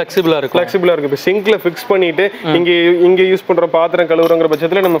பண்ணிக்கலாம். ஃப்ளெக்சிபிளா இருக்கும். இப்போ சிங்க்ல ஃபிக்ஸ் பண்ணிட்டு இங்க யூஸ் பண்ற பாத்திரம் கழுவுறங்கற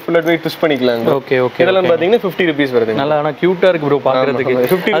பட்சத்துல நம்ம ஃபுல் அட்வைஸ் ட்விஸ்ட் பண்ணிக்கலாம். Okay okay. இதெல்லாம் பாத்தீங்கன்னா 50 rupees வருது. நல்லா ஆனா கியூட்டா இருக்கு ப்ரோ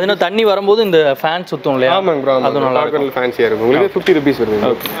பாக்குறதுக்கு. அதுனா தண்ணி வரும்போது இந்த ஃபேன் சுத்தும் இல்லையா? ஆமாங்க ப்ரோ. அது நல்லா இருக்கும். ஃபேன்சியா இருக்கும். உங்களுக்கு 50 rupees வருது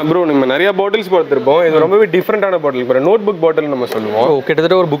ப்ரோ. நம்ம நிறைய பாட்டில்ஸ் பார்த்திருப்போம். இது ரொம்பவே டிஃபரண்டான பாட்டில் ப்ரோ. நோட்புக் பாட்டில் நம்ம சொல்லுவோம். ஓ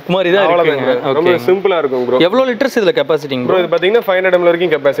கிட்டத்தட்ட ஒரு புக் மாதிரி தான் இருக்கு. ரொம்ப சிம்பிளா இருக்கும் ப்ரோ. எவ்வளவு லிட்டர்ஸ் இதுல கெபாசிட்டிங் ப்ரோ? இது பாத்தீங்கன்னா 500 ml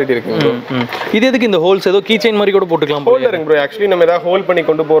வரைக்கும் கெபாசிட்டி இருக்கு ப்ரோ. இது எதுக்கு இந்த ஹோல்ஸ் ஏதோ கீ செயின் மாதிரி கூட போட்டுக்கலாம். ஹோல்டருங்க ப்ரோ. ஆக்சுவலி நம்ம ஏதாவது ஹோல்ட் பண்ணி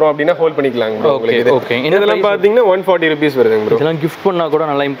கொண்டு போறோம் அப்படினா ஹோல்ட் பண்ணிக்கலாம் ப்ரோ. உங்களுக்கு ஓகே. இதெல்லாம் பாத்தீங்கன்னா 140 rupees வருதுங்க ப்ரோ. இதெல்லாம் gift பண்ணா கூட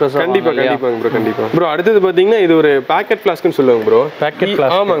நல்லா இம்ப்ரெஸ் ஆகும். கண்டிப்பா ப்ரோ. கண்டிப்பா ப்ரோ. அடுத்து பாத்தீங்கன்னா இது ஒரு பாக்கெட் ஃப்ளாஸ்க்னு சொல்லுவாங்க ப்ரோ. Packet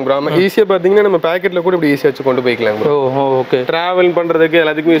flask. ஆமாங்க ப்ரோ. ஈஸியா பாத்தீங்கன்னா நம்ம பாக்கெட்ல கூட இப்படி ஈஸியா வச்சு கொண்டு போய்க்கலாம் ப்ரோ. ஓகே. டிராவல் பண்றதுக்கு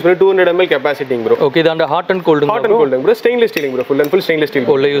எல்லாத்துக்கும் யூஸ் பண்ணி 200 ml கெபாசிட்டிங் ப்ரோ. ஓகே. இது அந்த hot and gold bro. Stainless steel bro. Full and full stainless steel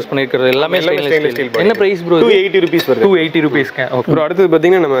உள்ள யூஸ் பண்ணிருக்கிறது எல்லாமே ஸ்டெயின்லெஸ் ஸ்டீல். என்ன பிரைஸ் ப்ரோ? 280 rupees வருது. 280 rupees. Okay bro. அடுத்து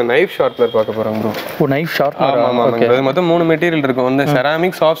பாத்தீங்கன்னா நம்ம நைஃப் ஷார்ப்னர் பார்க்க போறோம் ப்ரோ. ஓ நைஃப் ஷார்ப்னர். ஆமா. இது மொத்தம் 3 மெட்டீரியல் இருக்கும். வந்து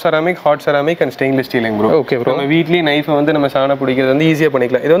ceramic, soft ceramic, hot ceramic and stainless steel bro. Okay bro. நம்ம வீட்லயே நைஃபை வந்து நம்ம சாண பிடிக்கிறது வந்து ஈஸியா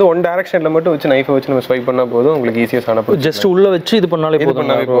பண்ணிக்கலாம். இது வந்து ஒன் டைரக்ஷன்ல மட்டும் வச்சு நைஃபை வச்சு நம்ம ஸ்வைப் பண்ணா போதும். உங்களுக்கு ஈஸியா சாண பிடிக்கும். ஜஸ்ட் உள்ள வச்சு இது பண்ணாலே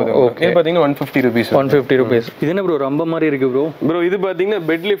போதும். ஓகே. இது பாத்தீங்கன்னா 150 rupees. 150 rupees. இது என்ன ப்ரோ ரொம்ப மாதிரி இருக்கு ப்ரோ? ப்ரோ இது பாத்தீங்கன்னா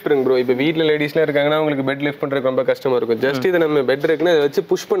பெட் லிஃப்ட்ங்க ப்ரோ. இப்போ வீட்ல லேடிஸ்லாம் இருக்காங்கன்னா உங்களுக்கு பெட் லிஃப்ட் பண்றதுக்கு ரொம்ப கஷ்டமா இருக்கும். ஜஸ்ட் இத நம்ம பெட் இருக்குன்னா இத வச்சு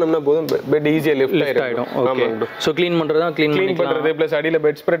புஷ் பண்ணோம்னா போதும் பெட் ஈஸியா லிஃப்ட் ஆயிடும். ஓகே. சோ க்ளீன் பண்றதா க்ளீன் பண்றது ப்ளஸ் அடியில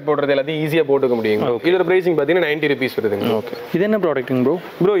பெட் ஸ்ப்ரெட் போடுறது எல்லாத்தையும் ஈஸியா போட்டுக்க முடியும். இதோட பிரைசிங் பாத்தீங்கன்னா 90 rupees வருதுங்க. ஓகே. இது என்ன ப்ராடக்ட்டுங்க ப்ரோ?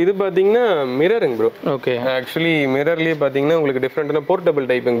 ப்ரோ இது பாத்தீங்கன்னா மிரருங்க ப்ரோ. ஓகே. ஆக்சுவலி மிரர்லயே பாத்தீங்கன்னா உங்களுக்கு டிஃபரெண்டான போர்ட்டபிள்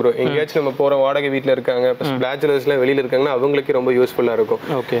டைப்புங்க ப்ரோ. எங்கேயாச்சும் நம்ம போற வாடகை வீட்ல இருக்காங்க, பேச்சுலர்ஸ்லாம் வெளியில இருக்காங்கன்னா அவங்களுக்கு ரொம்ப யூஸ்ஃபுல்லா இருக்கும்.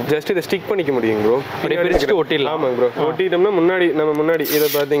 ஓகே. ஜஸ்ட் இதை ஸ்டிக் பண்ணிக்க முடியும் ப்ரோ. அப்படியே பிரிச்சுட்டு ஒட்டிடலாம். ஆமாங்க ப்ரோ. ஒட்டிட்டோம்னா முன்னாடி இதை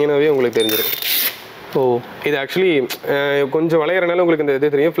பாத்தீங்கன்னாவே உங்களுக்கு தெரிஞ்சிடும். ஓ, இது ஆக்சுவலி கொஞ்சம் வளையறனால உங்களுக்கு இந்த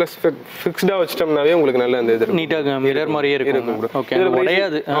இது தெரியும். ப்ளஸ் ஃபிக்ஸ்டா வச்சிட்டோம்னாவே உங்களுக்கு நல்ல அந்த இது நீட்டா மிரர் மாதிரியே இருக்கும் ப்ரோ. ஓகே. இது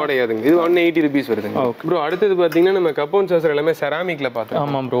உடையாதுங்க. இது 180 rupees வருதுங்க ப்ரோ. அடுத்து பாத்தீங்கன்னா நம்ம கப்போன் சாசர் எல்லாமே செராமிக்ல பார்த்தோம்.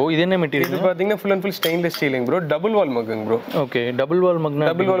 ஆமா ப்ரோ. இது என்ன மெட்டீரியல்? இது பாத்தீங்கன்னா full and full stainless stealing bro. Double wall மக்குங்க bro. Okay. Double வால்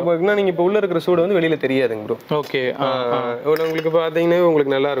மக்னா நீங்க இப்ப உள்ள இருக்கிற சூடு வந்து வெளியில தெரியாதுங்க ப்ரோ. ஓகே. உங்களுக்கு பாத்தீங்கன்னா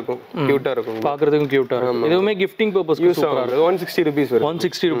உங்களுக்கு நல்லா இருக்கும், கியூட்டா இருக்கும், பாக்குறதுக்கும் கியூட்டா இருக்கும். இதுவுமே கிஃப்டிங் பர்பஸ்க்கு யூஸ் ஆகும். 160 rupees வருது.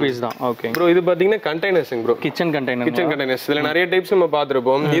 160 rupees தான். Okay bro. இது பாத்தீங்கன்னா கண்டெய்னர்ஸ்ங்க ப்ரோ. Kitchen containers. இதுல நிறைய டைப்ஸ் நம்ம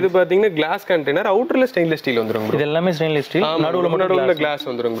பாத்துறோம். இது பாத்தீங்கன்னா கிளாஸ் கண்டெய்னர், அவுட்டர்ல ஸ்டெயின்லெஸ் ஸ்டீல் வந்துரும் ப்ரோ. இது எல்லாமே ஸ்டெயின்லெஸ் ஸ்டீல், நடுவுல கிளாஸ்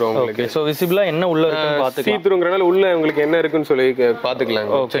வந்துரும் ப்ரோ. உங்களுக்கு சோ விசிபிளா என்ன உள்ள இருக்குன்னு பாத்துக்கலாம். சீ த்ரூங்கறனால உள்ள உங்களுக்கு என்ன இருக்குன்னு சொல்லி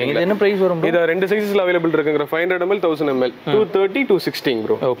பாத்துக்கலாம். ஓகே. இது என்ன பிரைஸ் வரும் ப்ரோ? இது ரெண்டு சைஸஸ்ல அவேilable இருக்குங்க. 500 ml 1000 ml 230 216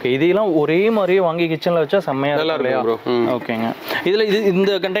 ப்ரோ. ஓகே. இதெல்லாம் ஒரே மாதிரியே வாங்கி கிச்சன்ல வச்சா செமையா நல்லா இருக்கும் ப்ரோ. ஓகேங்க. இதுல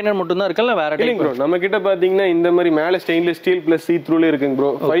இந்த கண்டெய்னர் மட்டும் தான் இருக்கல, வேற டைப் ப்ரோ? நம்ம கிட்ட பாத்தீங்கன்னா இந்த மாதிரி மேல ஸ்டெயின்லெஸ் ஸ்டீல் பிளஸ் சீ த்ரூல இருக்குங்க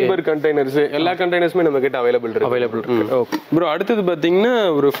ப்ரோ. ஃபைபர் கண்டெய்னர்ஸ் எல்லா கண்டெய்னர்ஸுமே நம்ம கிட்ட அவேilable இருக்கு. Okay bro. அடுத்து பாத்தீங்கன்னா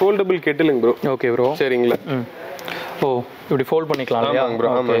ஒரு ஃபோல்டபிள் கெட்டிலுங்க ப்ரோ. Okay bro. சரிங்களா? ஓ, இப்படி ஃபோல்ட் பண்ணிக்கலாம் இல்லையா? ஆமாங்க ப்ரோ.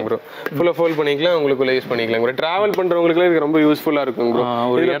 ஆமாங்க ப்ரோ. ஃபுல்லா ஃபோல்ட் பண்ணிக்கலாம், உங்களுக்குள்ள யூஸ் பண்ணிக்கலாம் ப்ரோ. டிராவல் பண்றவங்களுக்கு இது ரொம்ப யூஸ்ஃபுல்லா இருக்கும் ப்ரோ.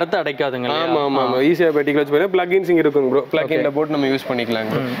 ஒரு இடத்தை அடைக்காதுங்க. ஆமா. ஈஸியா பெட்டிக்குள்ள வச்சு போய் பிளக் இன்ஸ் இருக்கும் ப்ரோ. பிளக் இன்ல போட்டு நம்ம யூஸ் பண்ணிக்கலாம்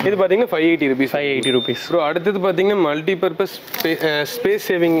ப்ரோ. இது பாத்தீங்கன்னா 580 rupees. 580 rupees bro. அடுத்து பாத்தீங்கன்னா multi purpose space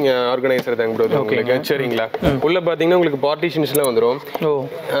saving organiser தாங்க ப்ரோ. உங்களுக்கு சரிங்களா? உள்ள பாத்தீங்கன்னா உங்களுக்கு பார்ட்டிஷன்ஸ்லாம் வந்துரும். ஓ,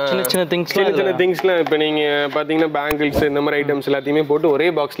 சின்ன திங்ஸ்லாம் இப்போ நீங்க பாத்தீங்கன்னா பேங்கிள்ஸ் இந்த மாதிரி ஐட்டம்ஸ் எல்லாத்தையுமே போட்டு ஒரே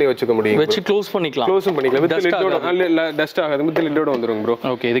பாக்ஸ்லயே வச்சுக்க முடியும். வச்சு க்ளோஸ் பண்ணிக்கலாம். வித் லிட்டோட டஸ்ட் ஆகாது, வித் லிட்டோட வந்துரும் ப்ரோ.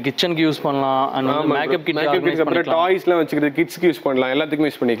 ஓகே. இது கிச்சனுக்கு யூஸ் பண்ணலாம், அண்ட் மேக்கப் கிட் அப்புறம் டாய்ஸ்லாம் வச்சுக்கிறது, கிட்ஸ்க்கு யூஸ் பண்ணலாம், எல்லாத்துக்கும்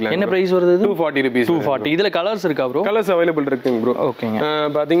யூஸ் பண்ணிக்கலாம். என்ன பிரைஸ் வருது? 240 rupees. 240. இதுல கலர்ஸ் இருக்கா ப்ரோ? கலர்ஸ் அவேilable இருக்குங்க ப்ரோ. ஓகேங்க.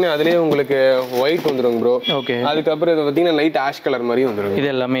 பாத்தீங்கன்னா அதுலயே உங்களுக்கு ஒயிட் வந்துரும் ப்ரோ. ஓகே. அதுக்கு அப்புறம் இது பாத்தீங்கன்னா லைட் ஆஷ் கலர் மாதிரி வந்துரும். இது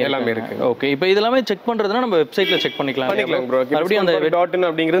எல்லாமே இருக்கு. ஓகே. இப்போ இதெல்லாம் செக் பண்றதுனா நம்ம வெப்சைட்ல செக் பண்ணிக்கலாம் ப்ரோ. மறுபடியும் அந்த .in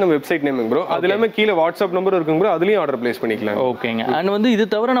அப்படிங்கிறது நம்ம வெப்சைட் நேம் ப்ரோ. அது எல்லாமே கீழ வாட்ஸ்அப் நம்பர் இருக்குங்க ப்ரோ. அதுலயும் ஆர்டர் பிளேஸ் பண்ணிக்கலாம். ஓகேங்க. அண்ட் வந்து இது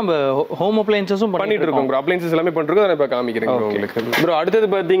தவிர நம்ம ஹோம் அப்ளையன்சஸும் பண்ணிட்டு இருக்கோம் ப்ரோ. அப்ளையன்சஸ் எல்லாமே பண்றோம். அத இப்ப காமிக்கிறேன் ப்ரோ உங்களுக்கு. ப்ரோ அடுத்து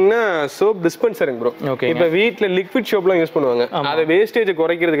பாத்தீங்கன்னா சோப் டிஸ்பென்சருங்க ப்ரோ. இப்போ வீட்ல லிக்விட் சோப்லாம் யூஸ் பண்ணுவாங்க. அத வேஸ்டேஜ்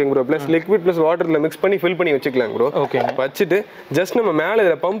குறைக்கிறதுக்கு ப்ரோ ப்ளஸ் லிக்விட் ப்ளஸ் வாட்டர்ல மிக்ஸ் பண்ணி ஃபில் பண்ணி வச்சுக்கலாம் ப்ரோ. ஓகே. வச்சிட்டு ஜஸ்ட் நம்ம மேல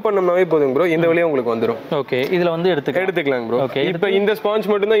இத பம்ப் பண்ணோம்னாவே போதும் ப்ரோ. இந்த வழியா உங்களுக்கு வந்துரும். ஓகே. இதுல வந்து எடுத்துக்கலாம் ப்ரோ. இப்போ இந்த ஸ்பாஞ்ச்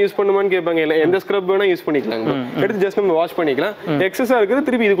மட்டும் தான் யூஸ் பண்ணுமான்னு கேட்பாங்க. இல்ல எந்த ஸ்க்ரப் வேணா யூஸ் பண்ணிக்கலாம் ப்ரோ. எடுத்து ஜஸ்ட் நம்ம வாஷ் பண்ணிக்கலாம். எக்ஸஸா இருக்குது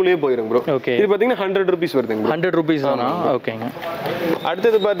திருப்பி இதுக்குள்ளேயே போயிடும் ப்ரோ. இது பாத்தீங்கன்னா 100 rupees வருதுங்க ப்ரோ. 100 rupees தானா? ஓகேங்க.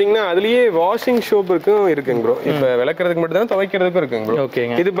 அடுத்து பாத்தீங்கன்னா அதுலயே வாஷிங் சோப்புக்கும் இருக்குங்க ப்ரோ. இப்போ விளக்குறதுக்கு மட்டும் தான், துவைக்கிறதுக்கும் இருக்குங்க ப்ரோ.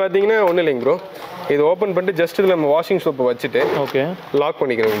 ஓகேங்க. இது பாத்தீங்கன்னா ஒண்ணு இல்லைங்க ப்ரோ. இது ஓபன் பண்ணிட்டு ஜஸ்ட் இதுல நம்ம வாஷிங் சோப்பை வச்சுட்டு ஓகே லாக்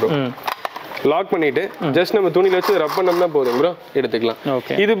பண்ணிக்கிறோம் ப்ரோ. லாக் பண்ணிட்டு ஜஸ்ட் நம்ம துணியில வச்சு ரப் பண்ணோம்னா போதும் ப்ரோ, எடுத்துக்கலாம்.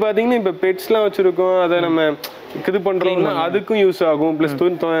 இது பாத்தீங்கன்னா இப்ப பெட்ஸ்லாம் வச்சிருக்கோம், அதை நம்ம இது பண்றோம்னா அதுக்கும் யூஸ் ஆகும். பிளஸ்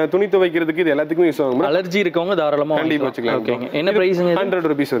துணி துவைக்கிறதுக்கு இது எல்லாத்துக்கும் யூஸ் ஆகும். அலர்ஜி இருக்கவங்க தாராளமா கண்டிப்பா வச்சுக்கலாம். ஓகே. என்ன பிரைஸ்?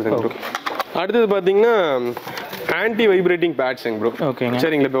 100 rupees வருது ப்ரோ. அடுத்து பாத்தீங்கன்னா ஆன்டி வைப்ரேட்டிங் பேட்ஸ்ங்க ப்ரோ. ஓகேங்க.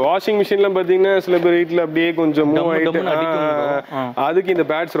 சரிங்களா? இப்போ வாஷிங் மிஷின்ல பாத்தீங்கன்னா சில பேர் வீட்ல அப்படியே கொஞ்சம் மூவ் ஆயிட்டு அதுக்கு இந்த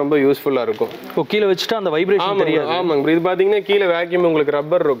பேட்ஸ் ரொம்ப யூஸ்ஃபுல்லா இருக்கும். கீழ வச்சிட்டா அந்த வைப்ரேஷன் தெரியாது. ஆமாங்க ப்ரோ. இது பாத்தீங்கன்னா கீழ வேக்யூம் உங்களுக்கு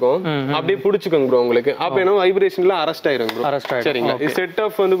ரப்பர் இருக்கும், அப்படியே புடிச்சுக்கோங்க ப்ரோ உங்களுக்கு. அப்ப என்ன வைப்ரேஷன்ல அரெஸ்ட் ஆயிரும் ப்ரோ. சரிங்களா? இது செட்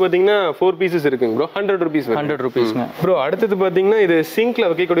ஆஃப் வந்து பாத்தீங்கன்னா 4 pieces இருக்குங்க ப்ரோ. 100 rupees. 100 rupeesங்க ப்ரோ. அடுத்து பாத்தீங்கன்னா இது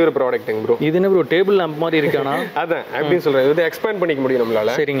சிங்க்ல வைக்கக்கூடிய ஒரு ப்ராடக்ட்ங்க ப்ரோ. இது என்ன ப்ரோ, டேபிள் லாம்ப் மாதிரி இருக்கானா? அதான் அப்படின்னு சொல்றேன். இது எக்ஸ்பேண்ட் பண்ணிக்க முடியும்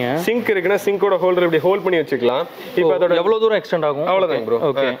நம்மளால. சரிங்க. சிங்க் இருக்குன்னா சிங்கோட ஹோல்டர் இப்படி ஹோல்ட் பண்ணி வச்சுக்கலாம். இப்போ அதோட எவ்வளவு தூரம் எக்ஸ்டெண்ட் ஆகும்? அவ்வளவுதான் ப்ரோ.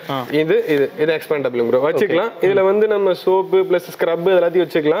 ஓகே. இது எக்ஸ்பேண்டபிள் ப்ரோ. வச்சுக்கலாம். இதுல வந்து நம்ம சோப்பு பிளஸ் ஸ்க்ரப் எல்லாத்தையும்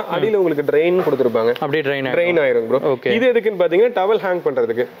வச்சுக்கலாம். அடியில உங்களுக்கு ட்ரெயின் கொடுத்திருப்பாங்க. அப்படியே ட்ரெயின் ஆயிரும் ப்ரோ. இது எதுக்குன்னு பாத்தீங்கன்னா டவல் ஹேங்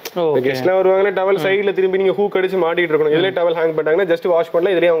பண்றதுக்கு. கெஸ்ட்லாம் வருவாங்க, டவல் சைடுல திரும்பி நீங்க ஹூக் அடிச்சு மாட்டிட்டு இருக்கணும். இதுல டவல் ஹேங் பண்ணிட்டாங்கன்னா ஜஸ்ட் வாஷ்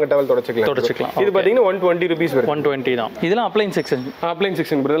பண்ணலாம், இதுலயே அவங்க டவல் தொடச்சுக்கலாம். இது பாத்தீங்கன்னா 120 rupees வருது. 120 தான். இதெல்லாம் appliances section. Appliances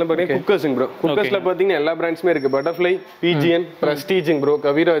section bro. இதெல்லாம் பாத்தீங்கன்னா குக்கர்ஸ்ங்க ப்ரோ. குக்கர்ஸ்ல பாத்தீங்கன்னா எல்லா பிராண்ட்ஸ்மே இருக்கு. Butterfly, பிஜிஎன், பிரஸ்டீஜ்ங்க bro,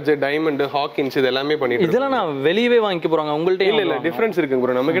 Kaviraj, diamond, Hawkins இது எல்லாமே பண்ணிட்டு. இதெல்லாம் நான் வெளியவே வாங்கிக்க போறாங்க உங்கள்ட்ட? இல்ல டிஃபரன்ஸ் இருக்குங்க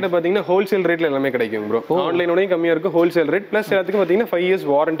ப்ரோ. நம்ம கிட்ட பாத்தீங்கன்னா ஹோல்சேல் ரேட்ல எல்லாமே கிடைக்கும் ப்ரோ. ஆன்லைனோடயும் கம்மியா இருக்கும் ஹோல்சேல் ரேட். பிளஸ் எல்லாத்துக்கும் பாத்தீங்கன்னா 5 years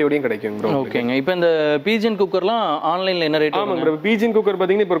வாரண்டியோடயும் கிடைக்கும் ப்ரோ. ஓகேங்க. இப்போ இந்த பிஜிஎன் குக்கர்லாம் ஆன்லைன்ல என்ன ரேட்? ஆமாங்க ப்ரோ. பிஜிஎன் குக்கர்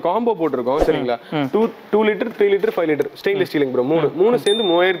பாத்தீங்கன்னா இப்போ ஒரு காம்போ போட்டுருக்கோம். சரிங்களா? 2 litre 3 litre 5 litre stainless stealing bro. மூணு சேர்ந்து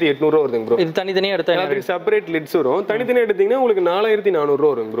 3800 வருதுங்க ப்ரோ. இது தனித்தனியா எடுத்தா அதுக்கு செப்பரேட் லிட்ஸ் வரும். தனித்தனியா எடுத்தீங்கன்னா உங்களுக்கு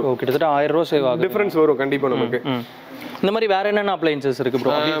 4400 வரும் ப்ரோ. கிட்டத்தட்ட 1000 ரூபாய் சேவ் ஆகும். டிஃபரன்ஸ் வரும் கண்டிப்பா நமக்கு. இந்த மாதிரி வேற என்னென்ன அப்ளையன்சஸ் இருக்கு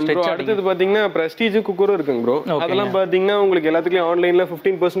ப்ரோ? அடுத்து பாத்தீங்கன்னா பிரஸ்டீஜ் குக்கரும் இருக்குங்க ப்ரோ. அதெல்லாம் பாத்தீங்கன்னா உங்களுக்கு எல்லாத்துலயும் ஆன்லைன்ல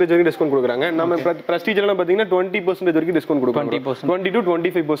 15% வரைக்கும் டிஸ்கவுண்ட் கொடுக்குறாங்க. நம்ம பிரஸ்டீஜ் எல்லாம் பாத்தீங்கன்னா 20% வரைக்கும் டிஸ்கவுண்ட் கொடுக்குறாங்க. 20 to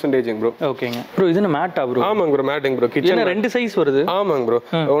 25% ப்ரோ. ஓகேங்க ப்ரோ. இது என்ன மேட்டா ப்ரோ? ஆமாங்க ப்ரோ, மேட்டிங் ப்ரோ. கிச்சன் ரெண்டு சைஸ் வருது. ஆமாங்க ப்ரோ,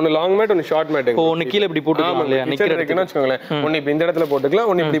 ஒன்னு லாங் மேட் ஒன்னு ஷார்ட் மேட். ஒன்னு கீழ இப்படி போட்டுக்கலாம் இல்லையா? நிக்கிறதுக்குன்னு வச்சுக்கோங்களேன். ஒன்னு இப்ப இந்த இடத்துல போட்டுக்கலாம்,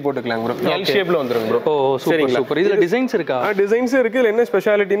 ஒன்னு இப்படி போட்டுக்கலாம் ப்ரோ. எல் ஷேப்ல வந்துரும் ப்ரோ. ஓ சூப்பர் சூப்பர். இதுல டிசைன்ஸ் இருக்கா? டிசைன்ஸ் இருக்கு. இதுல என்ன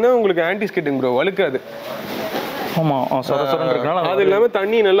ஸ்பெஷாலிட்டினா உங்களுக்கு ஆன்டி ஸ்கிட்டிங் ப்ரோ, வழுக்காது. ஆமா, சொரசொரன்னு இருக்கனால அது இல்லாம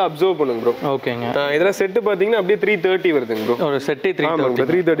தண்ணி நல்லா அப்சர்வ் பண்ணுங்க ப்ரோ. ஓகேங்க. இதெல்லாம் செட் பாத்தீங்கன்னா அப்படியே 330 வருதுங்க ப்ரோ. ஒரு செட் 330.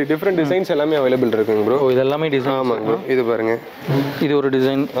 330 டிஃபரண்ட் டிசைன்ஸ் எல்லாமே அவேலபிள் இருக்குங்க ப்ரோ. இது எல்லாமே டிசைன். ஆமாங்க ப்ரோ. இது பாருங்க, இது ஒரு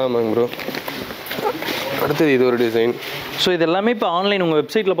டிசைன். ஆமாங்க ப்ரோ. அடுத்து இது ஒரு டிசைன். சோ இது எல்லாமே இப்ப ஆன்லைன் உங்க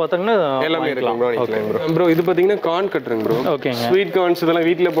வெப்சைட்ல பாத்தீங்கன்னா எல்லாமே இருக்கு ப்ரோ. நிக்கலாம் ப்ரோ. ப்ரோ இது பாத்தீங்கன்னா கார்ன் கட்டருங்க ப்ரோ. ஓகேங்க. ஸ்வீட் கார்ன்ஸ் இதெல்லாம்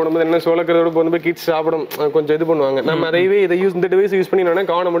வீட்ல போடும்போது என்ன சோளக்கறோட போடும்போது கிட்ஸ் சாப்பிடும் கொஞ்சம் இது பண்ணுவாங்க. நம்ம அதைவே இதை இந்த டிவைஸ் யூஸ் பண்ணினா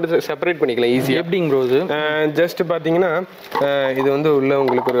கார்னை மட்டும் செப்பரேட் பண்ணிக்கலாம் ஈஸியா. எப்படிங்க ப்ரோ இது? ஜஸ்ட் பாத்தீங்கன்னா இது வந்து உள்ள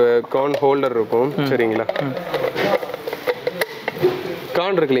உங்களுக்கு ஒரு கார்ன் ஹோல்டர் இருக்கும். சரிங்களா?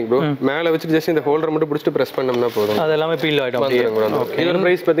 கார்ன் இருக்குங்க ப்ரோ, மேல வச்சு ஜஸ்ட் இந்த ஹோல்டர் மட்டும் பிடிச்சிட்டு பிரஸ் பண்ணோம்னா போதும். அது எல்லாமே பீல் ஆயிடும். இதோட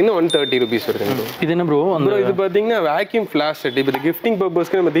பிரைஸ் பாத்தீங்கன்னா 130 ரூபீஸ் வருது ப்ரோ. இது என்ன ப்ரோ? ப்ரோ இது பாத்தீங்கன்னா வேக்யூம் ஃபிளாஷ் செட். இப்போ கிஃப்டிங்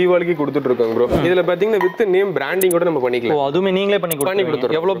பர்பஸ்க்கு நம்ம தீபாவளிக்கு கொடுத்துட்டு இருக்கோம் ப்ரோ. இதுல பாத்தீங்கன்னா வித் நேம் பிராண்டிங் கூட நம்ம பண்ணிக்கலாம். ஓ அதுமே நீங்களே பண்ணி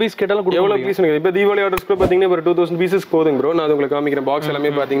கொடுத்துறோம். எவ்வளவு பீஸ் கேட்டாலும் கொடுங்க. எவ்வளவு பீஸ்? இப்போ தீபாவளி ஆர்டர்ஸ் கூட பாத்தீங்கன்னா ஒரு 2000 பீசஸ் போதுங்க ப்ரோ. நான் உங்களுக்கு காமிக்கிறேன். பாக்ஸ்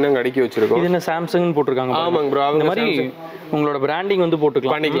எல்லாமே பாத்தீங்கன்னா அடுக்கி வச்சிருக்கோம். இது என்ன சாம்சங்னு போட்டுருக்காங்க? ஆமாங்க ப்ரோ. இந்த மாதிரி உங்களோட பிராண்டிங் வந்து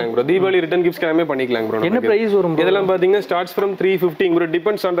போட்டுக்கலாம். பண்ணிக்கலாம் ப்ரோ. தீபாவளி ரிட்டர்ன் கிஃப்ட்ஸ் எல்லாமே பண்ணிக்கலாம் ப்ரோ. என்ன பிரைஸ் வரும்? இதெல்லாம் பாத்தீங்கன்னா starts from 350 bro.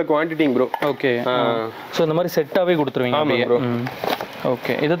 Depends on the quantity bro. Okay. So இந்த மாதிரி செட்டாவே கொடுத்துருவீங்க. ஆமாங்க ப்ரோ.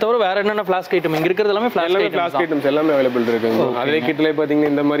 ஓகே. இத தவிர வேற என்னென்ன ஃப்ளாஸ்க் ஐட்டம் இங்க இருக்குது? எல்லாமே ஃப்ளாஸ்க் ஐட்டம்ஸ் எல்லாமே அவேலபிள் இருக்குங்க. அதே கிட்ல பாத்தீங்கன்னா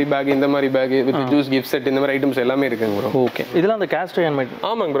இந்த மாதிரி பேக், இந்த மாதிரி back with juice gift set, இந்த மாதிரி ஐட்டம்ஸ் எல்லாமே இருக்குங்க ப்ரோ. ஓகே. இதெல்லாம் அந்த கேஸ்ட் அயர்ன் மேட்.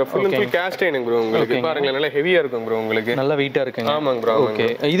 ஆமாங்க bro. Full and full caste iron bro. உங்களுக்கு பாருங்க நல்லா ஹெவியா இருக்கும் ப்ரோ. உங்களுக்கு நல்லா வெயிட்டா இருக்குங்க. ஆமாங்க ப்ரோ. ஓகே.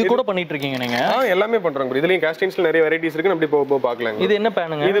 இது கூட பண்ணிட்டு இருக்கீங்க நீங்க? எல்லாமே பண்றோம் ப்ரோ. இதுலயும் கேஸ்ட் அயர்ன்ஸ்ல நிறைய வெரைட்டிஸ் இருக்கு. அப்படி போக பார்க்கலாம். இது என்ன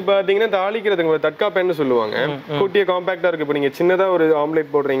பேனுங்க? இது பாத்தீங்கன்னா தாளிக்கிறதுங்க தட்கா பேன்னு சொல்லுவாங்க. குட்டியா காம்பாக்ட்டா இருக்கு. இப்போ நீங்க சின்னதா ஒரு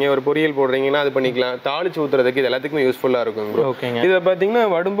ஆம்லெட் போடுறீங்க, ஒரு பொரியல் போடுறீங்கன்னா அது பண்ணிக்கலாம். தாளிச்சு ஊத்துறதுக்கு இது எல்லாத்துக்குமே யூஸ்ஃபுல்லா இருக்கும் ப்ரோ. இத பாத்தீங்கன்னா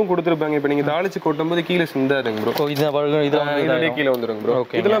வடும்பும் கொடுத்திருப்பாங்க. இப்போ நீங்க தாளிச்சு கொட்டும்போது கீழ சிந்தாதுங்க ப்ரோ. இதோட கீழ வந்துரும் ப்ரோ.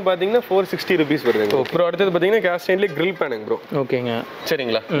 இதெல்லாம் பாத்தீங்கன்னா 460 ரூபீஸ் வருதுங்க ப்ரோ. அடுத்து பாத்தீங்கன்னா கேஸ்ட் அயர்ன்ல grill பேனுங்க ப்ரோ. ஓகேங்க.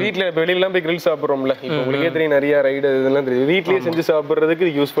 சரிங்களா? வீட்ல வெளியில எல்லாம் போய் grill சாப்பிடுறோம்ல. இப்போ உங்களுக்கே தெரியும் நிறைய ரைடு இதெல்லாம் தெரியும். வீட்லயே செஞ்சு சாப்பிடுறதுக்கு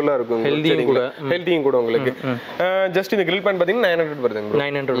இது யூஸ்ஃபுல்லா இருக்கும். ஹெல்தியும் கூட உங்களுக்கு. ஜஸ்ட் இந்த grill pan பாத்தீங்கன்னா 900 வருதுங்க ப்ரோ.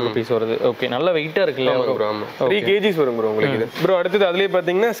 900 ரூபீஸ் வருது. ஓகே. நல்ல வெயிட்டா இருக்குல்ல ப்ரோ? ஆமா. 3 kgs வரும் ப்ரோ உங்களுக்கு இது. ப்ரோ அடுத்து அதுலயே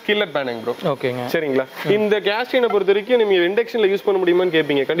பாத்தீங்கன்னா skillet பேனுங்க ப்ரோ. ஓகேங்க. சரிங்களா? இந்த கேஸ்ட் அயர்னை பொறுத்த வரைக்கும் நீங்க இண்டக்ஷன்ல யூஸ் பண்ண முடியுமான்னு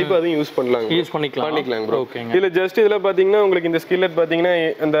கேப்பீங்க. கண்டிப்பா அதையும் யூஸ் பண்ணலாம் ப்ரோ. இதுல ஜஸ்ட் இதுல பாத்தீங்கன்னா உங்களுக்கு இந்த ஸ்கில்லட் பாத்தீங்கன்னா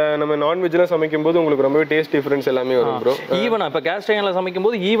அந்த நம்ம நான் வெஜ்ல சமைக்கும் போது உங்களுக்கு ரொம்ப டேஸ்ட் டிஃபரன்ஸ் எல்லாமே வரும் ப்ரோ. ஈவனா இப்ப கேஸ்ட் அயர்ன்ல சமைக்கும்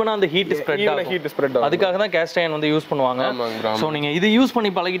போது ஈவனா அந்த ஹீட் ஸ்ப்ரெட் ஆகும். அதுக்காக தான் கேஸ்ட் அயர்ன் வந்து யூஸ் பண்ணுவாங்க. சோ நீங்க இது யூஸ்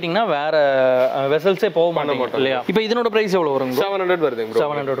பண்ணி பழகிட்டீங்கன்னா வேற வெசல்ஸே போக மாட்டீங்க இல்லையா? இப்போ இதனோட பிரைஸ் எவ்வளவு வரும்? 700 வருதுங்க ப்ரோ.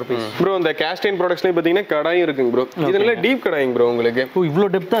 700 rupees bro. இந்த கேஸ்ட் அயர்ன் ப்ராடக்ட்ஸ்லயே பாத்தீங்கன்னா கடாயும் இருக்குங்க ப்ரோ. இதனால டீப் கடாயிங் ப்ரோ உங்களுக்கு. ஓ இவ்ளோ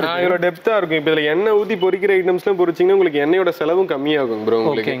டெப்தா இருக்கு. இவ்ளோ டெப்தா இருக்கும். இப்போ இதுல எண்ணெய் ஊத்தி பொரிக்கிற ஐட்டம்ஸ்லாம் பொரிச்சீங்கன்னா உங்களுக்கு எண்ணெயோட செலவும் கம்மியாகும் ப்ரோ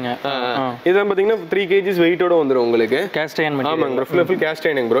உங்களுக்கு. இதான் பாத்தீங்கன்னா 3 kgs வெயிட்டோட வந்துரும் உங்களுக்கு. Caste iron material. ஆமாங்க bro. Full caste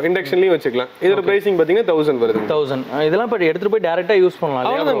iron bro. இண்டக்ஷன்லயும் வச்சுக்கலாம். இதோட பிரைசிங் பாத்தீங்கன்னா 1000 வருது. 1000. இதெல்லாம் பட் எடுத்துட்டு போய் டைரக்டா யூஸ் பண்ணலாம்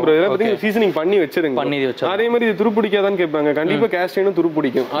இல்லையா ப்ரோ? இதெல்லாம் பாத்தீங்கன்னா சீசனிங் பண்ணி வச்சிருங்க. அதே மாதிரி இது துரு பிடிக்காதான்னு கேட்பாங்க. கண்டிப்பா கேஸ்ட் அயர்னும் துரு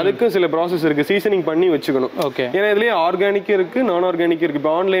பிடிக்கும். அதுக்கு சில ப்ராசஸ் இருக்கு. சீசனிங் பண்ணி வச்சுக்கணும். ஓகே. ஏன்னா இதுலயே ஆர்கானிக் இருக்கு, நான் ஆர்கானிக் இருக்கு.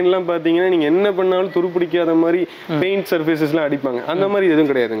 இப்போ ஆன்லைன்லாம் பாத்தீங்கன்னா நீங்க என்ன பண்ணாலும் துரு பிடிக்காத மாதிரி பெயிண்ட் சர்ஃபேசஸ்லாம் அடிப்பாங்க. அந்த மாதிரி எதுவும்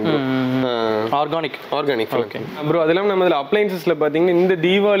கிடையாதுங்க. Organic okay bro. அதெல்லாம் நம்ம இதுல அப்ளையன்சஸ்ல பாத்தீங்கன்னா இந்த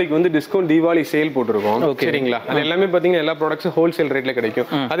தீபாவளிக்கு வந்து டிஸ்கவுண்ட் தீபாவளி சேல் போட்டுருக்கோம். சரிங்களா? அது எல்லாமே பாத்தீங்கன்னா எல்லா ப்ராடக்ட்ஸும் ஹோல்சேல் ரேட்ல கிடைக்கும்.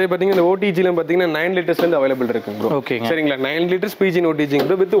 அதே பாத்தீங்கன்னா இந்த ஓடிஜில பாத்தீங்கன்னா 9 லிட்டர்ஸ்ல இருந்து அவைலபிள் இருக்கு ப்ரோ. சரிங்களா? 9 litres PG OTG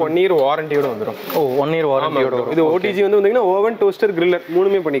bro with 1 year வாரண்டியோட வந்துரும். ஓ 1 இயர் வாரண்டியோட. இது ஓடிஜி வந்து பாத்தீங்கன்னா ஓவன், டோஸ்டர், கிரில்லர்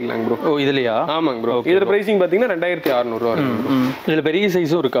மூணுமே பண்ணிக்கலாம் ப்ரோ. ஓ இதுலயா? ஆமாங்க ப்ரோ. இதோட பிரைசிங் பாத்தீங்கன்னா 2600 ரூபாய் இருக்கு. இதுல பெரிய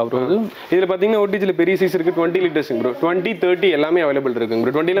சைஸும் இருக்கா ப்ரோ? இதுல பாத்தீங்கன்னா ஓடிஜில பெரிய சைஸ் இருக்கு. 20 லிட்டர்ஸ் ப்ரோ. 20, 30 எல்லாமே அவைலபிள் இருக்கு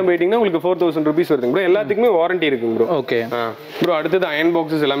ப்ரோ. 20 ல போயிட்டீங்கன்னா உங்களுக்கு 4000 ரூபாய் வருது ப்ரோ. எல்லாத்துக்குமே வாரண்டி இருக்கு ப்ரோ. Okay bro. அடுத்து அயன்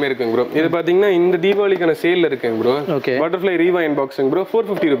பாக்ஸஸ் எல்லாமே இருக்கு ப்ரோ. இது பாத்தீங்கன்னா இந்த தீபாவளிக்கான சேல்ல இருக்குங்க bro. Butterfly Reva iron பாக்ஸ்ங்க bro.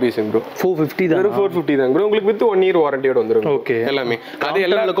 450 ரூபாய் ப்ரோ. 450 தான். 450 தான் ப்ரோ. உங்களுக்கு வித் 1 இயர் வாரண்டியோட வந்துரும். ஓகே. எல்லாமே அது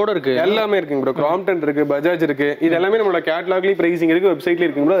எல்லா கூட இருக்கு. எல்லாமே இருக்குங்க ப்ரோ. கிராம்ப்டன் இருக்கு, பஜாஜ் இருக்கு. இது எல்லாமே நம்மளோட கேட்டலாக்லயே பிரைசிங் இருக்கு. வெப்சைட்ல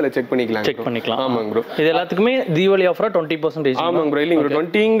இருக்குங்க ப்ரோ. அதல செக் பண்ணிக்கலாம். ஆமாங்க ப்ரோ. இது எல்லாத்துக்குமே தீபாவளி ஆஃபரா 20%. ஆமாங்க ப்ரோ. இல்லங்க ப்ரோ.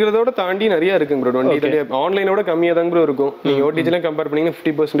 20ங்கறதோட தாண்டி நிறைய இருக்குங்க ப்ரோ. 20 ஆன்லைனோட கம்மியா தான் ப்ரோ இருக்கும். நீங்க ஓடிஜில கம்பேர் பண்ணீங்கன்னா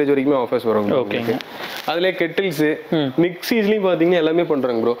 50% வரைக்கும் ஆஃபர்ஸ் வரும். ஓகேங்க. அதுல கெட்டில்ஸ், மிக்ஸிஸ்லயும் பாத்தீங்கன்னா எல்லாமே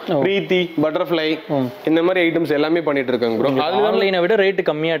பண்றாங்க ப்ரோ. பிரீத்தி, பட்டர்ஃப்ளை இந்த மாதிரி ஐட்டம்ஸ் எல்லாமே பண்ணிட்டு இருக்காங்க ப்ரோ. அது ஆன்லைனை விட ரேட்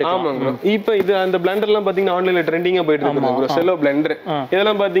கம்மியா இருக்கு. ஆமாங்க ப்ரோ. இப்போ இது அந்த பிளெண்டர்லாம் பாத்தீங்கன்னா ஆன்லைன்ல ட்ரெண்டிங்கா போயிட்டு இருக்கு ப்ரோ. செலோ பிளெண்டர்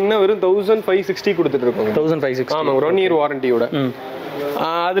இதெல்லாம் பாத்தீங்கன்னா வெறும் 1560 கொடுத்துட்டு இருக்கோம். 1560. ஆமாங்க. 1 இயர் வாரண்டியோட.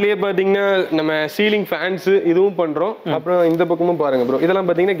 அதுலயே பாத்தீங்கன்னா நம்ம சீலிங் ஃபேன்ஸ் இதுவும் பண்றோம். அப்புறம் இந்த பக்கமும் பாருங்க ப்ரோ, இதெல்லாம்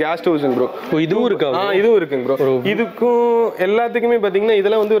பாத்தீங்கன்னா கேஸ் ஸ்டவ்ஸ் ப்ரோ. இதுவும் இருக்கா? இதுவும் இருக்குங்க ப்ரோ. இதுக்கும் எல்லாத்துக்குமே பாத்தீங்கன்னா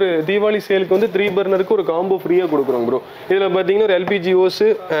இதெல்லாம் வந்து ஒரு தீபாவளி சேலுக்கு வந்து 3 பர்னருக்கு ஒரு காம்போ ஃப்ரீயா கொடுக்குறோம் ப்ரோ. இதுல பாத்தீங்கன்னா ஒரு LPG hose,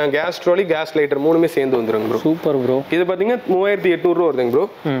 case trolley, case lighter மூணுமே சேர்ந்து வந்துரும் ப்ரோ. Super bro. இது பாத்தீங்கன்னா 3800 ரூபா வருதுங்க ப்ரோ.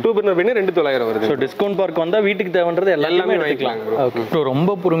 2 பர்னர் வேணா 2900 வருது. சோ டிஸ்கவுண்ட் பார்க் வந்தா வீட்டுக்கு தேவைன்றது எல்லாமே எடுத்துக்கலாம் ப்ரோ. ஓகே,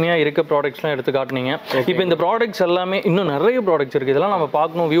 ரொம்ப பொறுமையா இருக்க ப்ராடக்ட்ஸ்லாம் எடுத்து காட்டுனீங்க. இப்போ இந்த ப்ராடக்ட்ஸ் எல்லாமே இன்னும் நிறைய ப்ராடக்ட்ஸ் இருக்கு. இதெல்லாம் நம்ம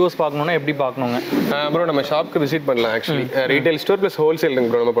பார்க்கணும், வியூவர்ஸ் பார்க்கணும்னா எப்படி பார்க்கணுங்க ப்ரோ? நம்ம ஷாப்க்கு விசிட் பண்ணலாம். Actually retail store plus wholesale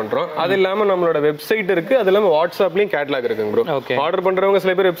bro நம்ம பண்றோம். அது இல்லாம நம்மளோட வெப்சைட் இருக்கு, அது இல்லாம வாட்ஸ்அப்லயும் கேட்டலாக் இருக்குங்க ப்ரோ. ஆர்டர் பண்றவங்க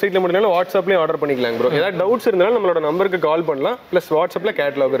சில பேர் வெப்சைட்ல முடியலனா வாட்ஸ்அப்லயும் ஆர்டர் பண்ணிக்கலாம் ப்ரோ. ஏதாவது டவுட்ஸ் இருந்தாலும் நம்மளோட நம்பருக்கு கால் பண்ணலாம். ப்ளஸ் வாட்ஸ்அப்ல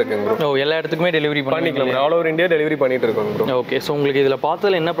கேட்டலாக் இருக்குங்க ப்ரோ. எல்லா இடத்துக்குமே டெலிவரி பண்ணிக்கலாம். ஆல் ஓவர் இந்தியா டெலிவரி பண்ணிட்டு இருக்கோம் ப்ரோ. ஓகே, ஸோ உங்களுக்கு இதில்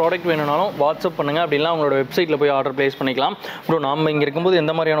பார்த்ததுல என்ன ப்ராடக்ட் வேணும்னாலும் வாட்ஸ்அப் பண்ணுங்க. அப்படின்னா உங்களோட வெப்சைட்ல போய் ஆர்டர் பிளேஸ் பண்ணிக்கலாம் ப்ரோ. நம்ம இங்க இருக்கும்போது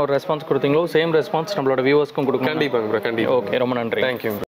எந்த மாதிரியான ஒரு ரெஸ்பான்ஸ் கொடுத்தீங்களோ சேம் ரெஸ்பான்ஸ் நம்மளோட வியூவர்ஸ்க்கும் கொடுக்கணும். கண்டிப்பாங்க ப்ரோ, கண்டிப்பா. ஓகே, ரொம்ப நன்றி. தேங்க்யூ.